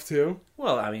them off too.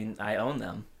 Well, I mean, I own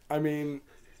them. I mean,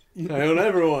 I own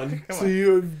everyone. so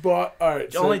you have bought. All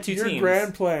right. So Only two your teams.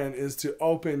 grand plan is to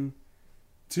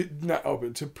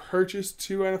purchase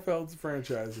 2 NFL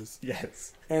franchises,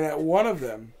 Yes. and at one of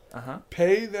them,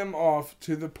 pay them off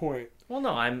to the point. Well,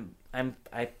 no, I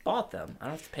bought them. I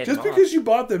don't have to pay Just them because you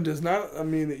bought them does not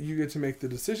mean that you get to make the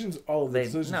decisions. All of off. the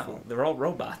decisions. for No, them. they're all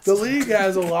robots. The league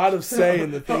has a lot of say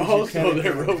in the things. you Also, can and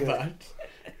they're can't do. robots.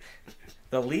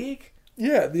 The league?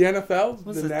 Yeah, the NFL,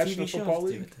 What's the the National TV show Football have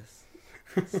to do League.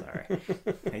 with this? Sorry,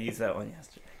 I used that one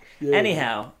yesterday. Yeah.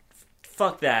 Anyhow,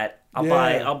 fuck that.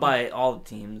 I'll buy all the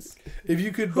teams. If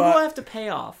you could Who do I buy have to pay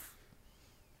off?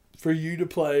 for you to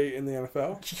play in the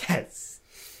NFL, Yes.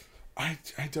 I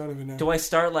don't even know. Do I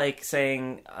start like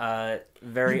saying You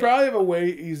probably have a way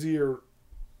easier,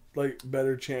 like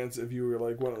better chance if you were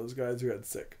like one of those guys who had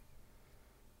sick.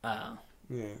 Oh,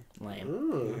 Yeah.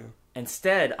 lame. Yeah.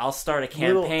 Instead, I'll start a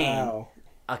Little campaign. ow.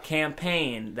 A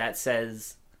campaign that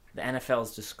says the NFL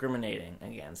is discriminating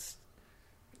against.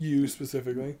 You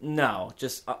specifically. No,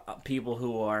 just people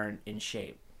who aren't in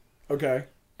shape. Okay.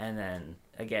 And then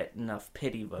I get enough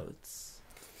pity votes.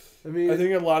 I mean, I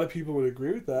think a lot of people would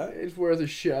agree with that. it's worth a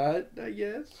shot, I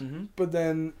guess. Mm-hmm. But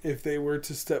then if they were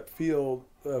to step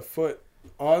foot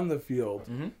on the field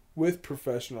Mm-hmm. with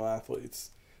professional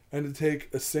athletes and to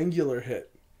take a singular hit,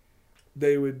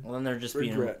 they would. Well, then they're just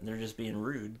Regret. being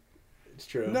rude. It's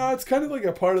true. No, it's kind of like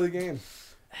a part of the game.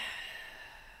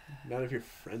 Not if you're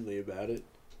friendly about it.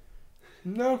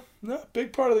 No,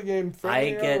 big part of the game.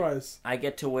 Friendly or otherwise. I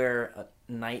get to wear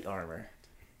a knight armor.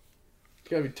 It's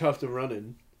gotta be tough to run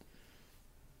in.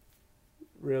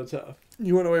 Real tough.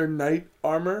 You want to wear knight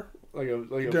armor Like a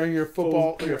during your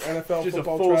football, full- your NFL just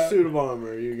football a full tryout? suit of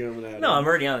armor. You're going to No, I'm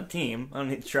already on the team. I don't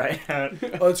need to try it out.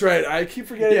 Oh, that's right. I keep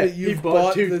forgetting Yeah, that he you've bought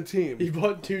bought two- the team. He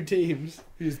bought 2 teams.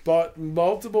 He's bought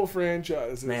multiple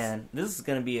franchises. Man, this is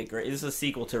gonna be this is a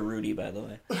sequel to Rudy, by the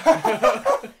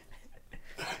way.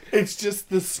 It's just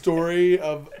the story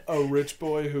of a rich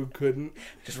boy who couldn't,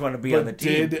 Just want to be on the but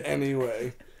team. did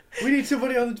anyway. We need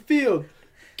somebody on the field.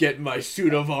 Get my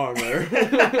suit of armor.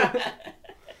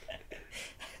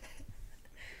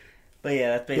 But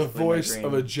yeah, that's The basically voice my dream.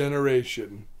 of a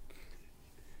generation.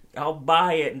 I'll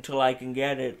buy it until I can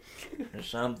get it or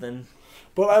something.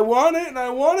 But I want it, and I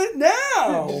want it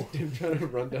now. Just him trying to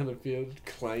run down the field,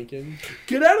 clanking.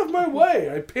 Get out of my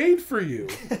way. I paid for you.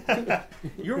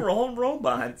 You're all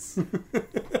robots.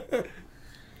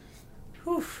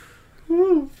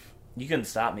 Whew. You couldn't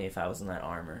stop me if I was in that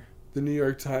armor. The New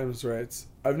York Times writes,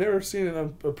 I've never seen a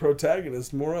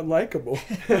protagonist more unlikable.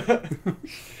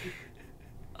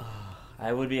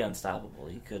 I would be unstoppable.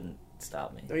 You couldn't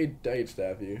stop me. I could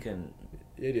stab You you. couldn't.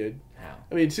 Yeah, dude. How?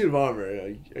 I mean, suit of armor.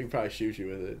 I could probably shoot you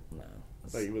with it. No.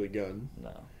 It's- Like with a gun.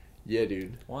 No. Yeah,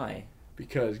 dude. Why?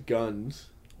 Because guns.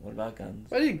 What about guns?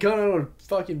 If I need a gun, I don't want to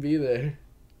fucking be there.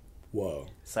 Whoa.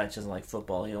 Sitch doesn't like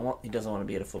football. He doesn't want to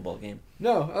be at a football game.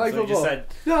 No, I like So you football. just said-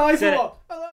 No, I like said it. football. I like